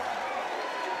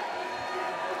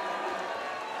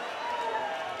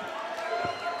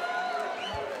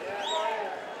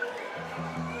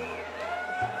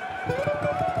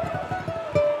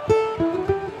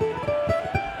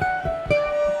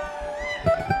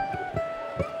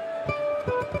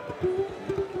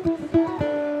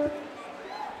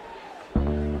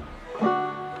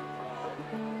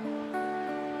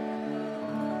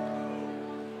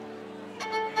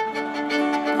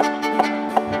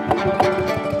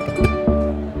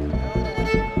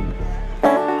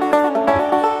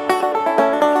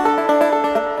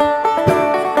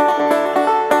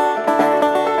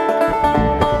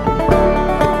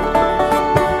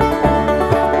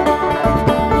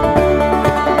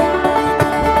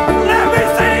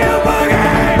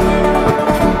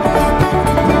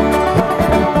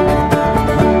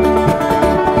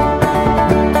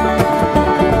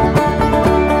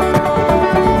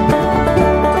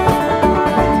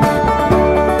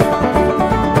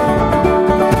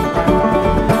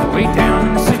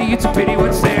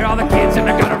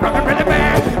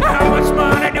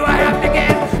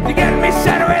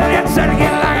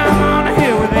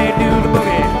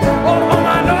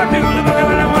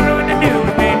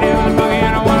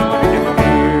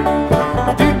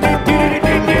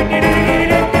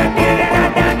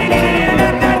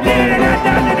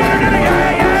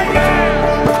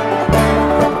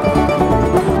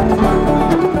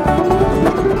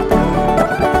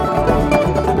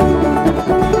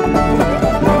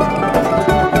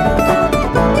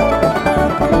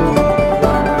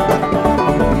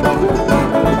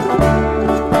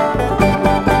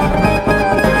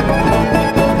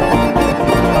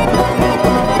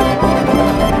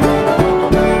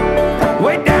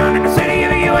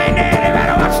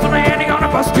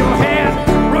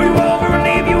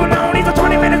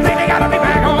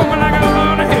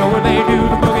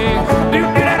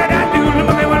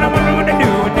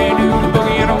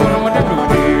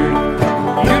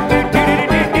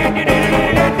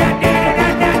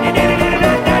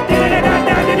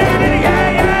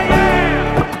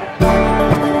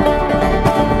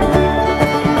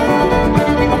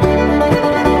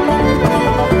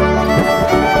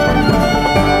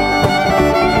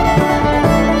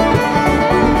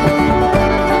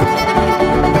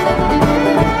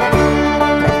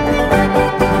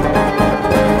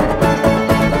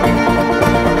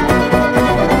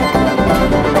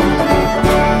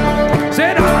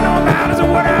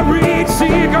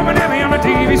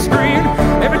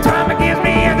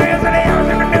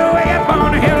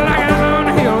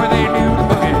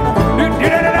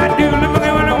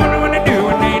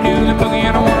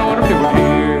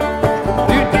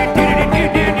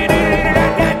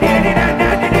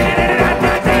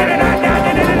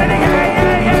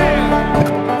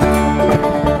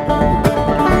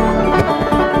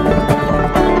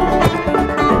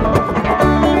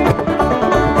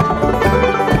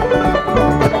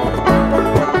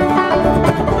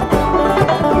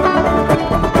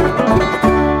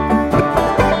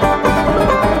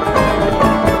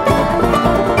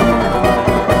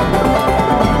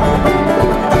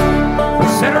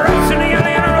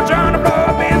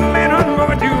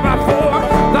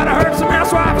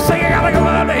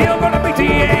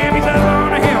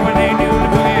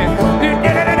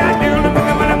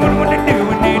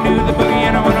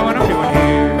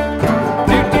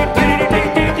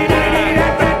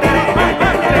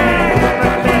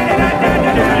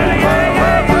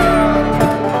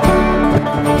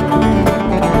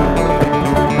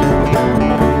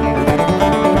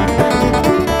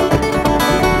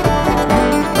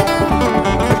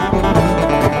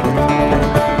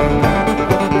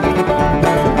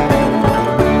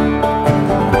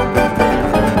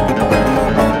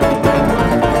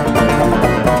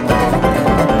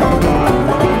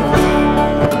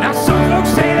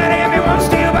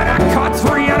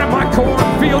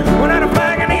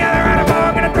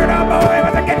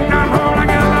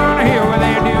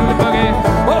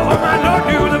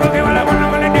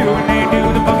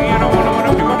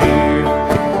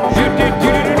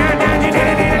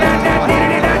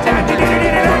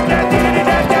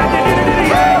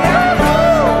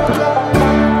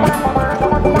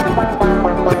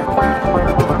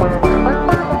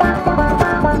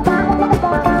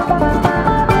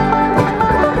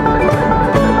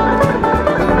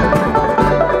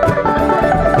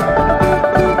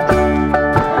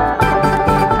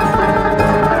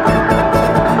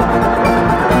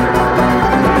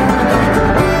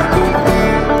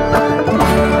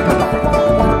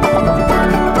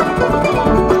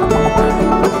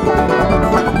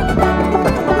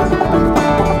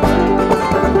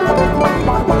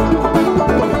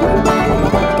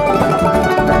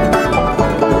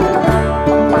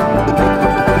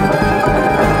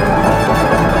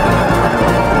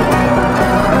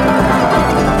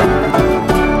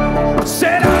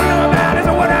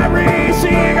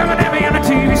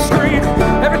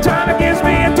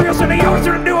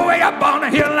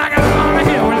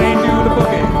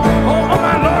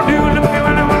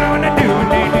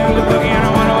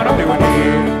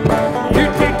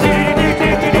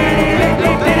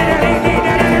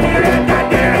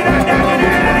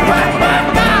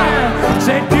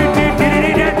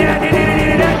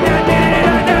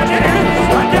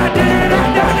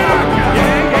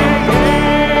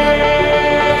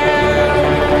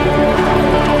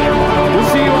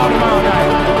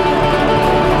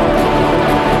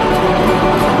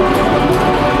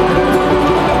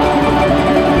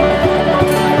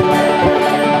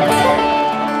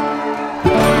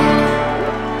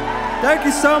 Thank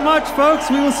you so much, folks.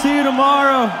 We will see you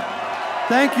tomorrow.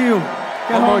 Thank you.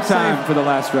 One more time for the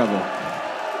last rebel.